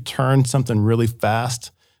 if you turn something really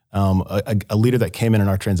fast, a leader that came in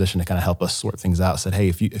our transition to kind of help us sort things out said, hey,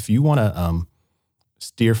 if you want to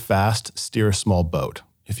steer fast, steer a small boat.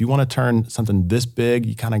 If you want to turn something this big,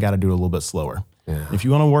 you kind of got to do it a little bit slower. Yeah. If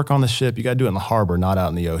you want to work on the ship, you got to do it in the harbor, not out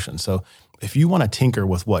in the ocean. So if you want to tinker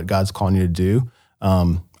with what God's calling you to do,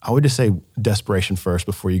 I would just say desperation first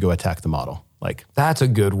before you go attack the model. Like, that's a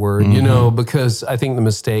good word, because I think the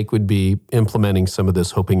mistake would be implementing some of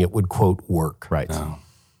this, hoping it would, quote, work. Right. No.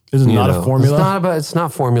 This is not a formula. It's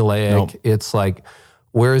not formulaic. Nope. It's like,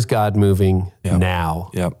 where is God moving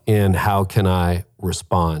now? Yep. And how can I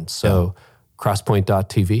respond? So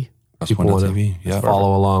crosspoint.tv. People want to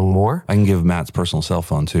follow along more. I can give Matt's personal cell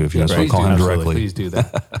phone too, if you guys want to call him directly. Please do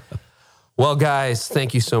that. Well, guys,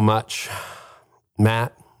 thank you so much.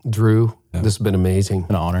 Matt, Drew, this has been amazing.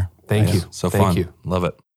 An honor. Thank you. So Thank fun. you. Love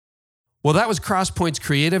it. Well, that was Crosspoint's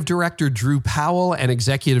creative director, Drew Powell, and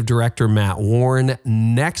executive director, Matt Warren.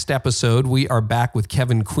 Next episode, we are back with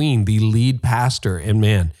Kevin Queen, the lead pastor. And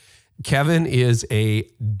man, Kevin is a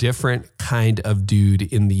different kind of dude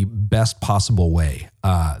in the best possible way.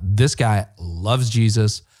 This guy loves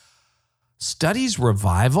Jesus, studies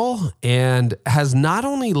revival and has not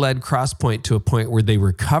only led CrossPoint to a point where they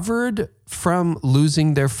recovered from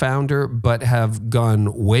losing their founder, but have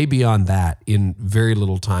gone way beyond that in very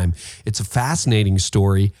little time. It's a fascinating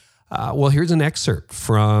story. Well, here's an excerpt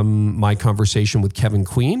from my conversation with Kevin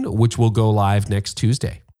Queen, which will go live next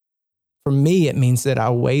Tuesday. For me, it means that I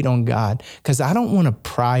wait on God because I don't want to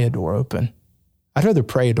pry a door open. I'd rather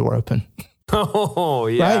pray a door open. Oh,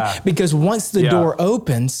 yeah. Right? Because once the door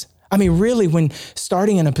opens, I mean, really, when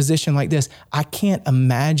starting in a position like this, I can't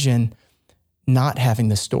imagine not having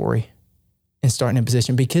the story and starting in a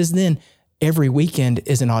position, because then every weekend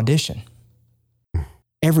is an audition.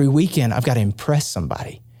 Every weekend, I've got to impress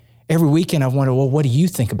somebody. Every weekend, I wonder, well, what do you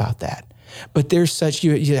think about that? But there's such,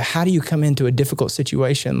 how do you come into a difficult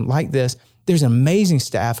situation like this? There's an amazing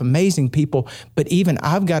staff, amazing people, but even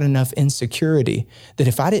I've got enough insecurity that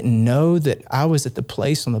if I didn't know that I was at the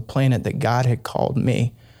place on the planet that God had called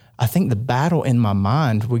me, I think the battle in my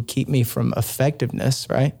mind would keep me from effectiveness,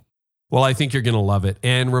 right? Well, I think you're going to love it.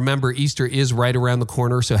 And remember, Easter is right around the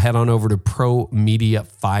corner, so head on over to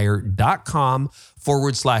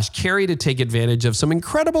promediafire.com/Carey to take advantage of some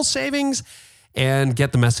incredible savings and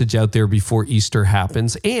get the message out there before Easter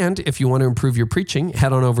happens. And if you want to improve your preaching,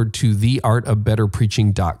 head on over to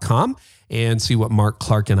theartofbetterpreaching.com and see what Mark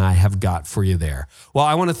Clark and I have got for you there. Well,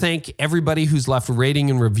 I want to thank everybody who's left rating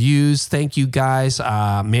and reviews. Thank you guys.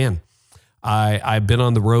 I've been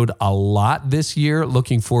on the road a lot this year,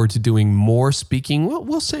 looking forward to doing more speaking.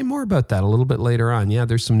 We'll say more about that a little bit later on. Yeah,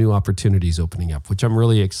 there's some new opportunities opening up, which I'm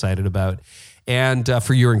really excited about. And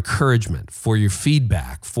for your encouragement, for your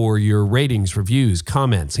feedback, for your ratings, reviews,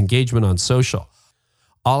 comments, engagement on social.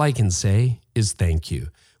 All I can say is thank you.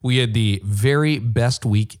 We had the very best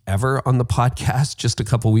week ever on the podcast just a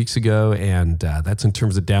couple weeks ago, and that's in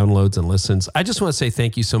terms of downloads and listens. I just want to say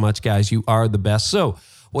thank you so much, guys. You are the best. So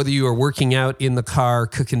whether you are working out in the car,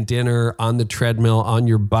 cooking dinner, on the treadmill, on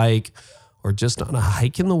your bike, or just on a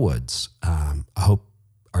hike in the woods, I hope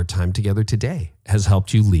our time together today has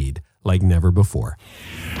helped you lead like never before.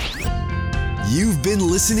 You've been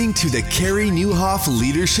listening to the Carey Nieuwhof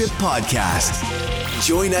Leadership Podcast.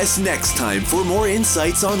 Join us next time for more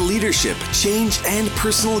insights on leadership, change, and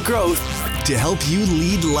personal growth to help you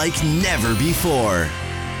lead like never before.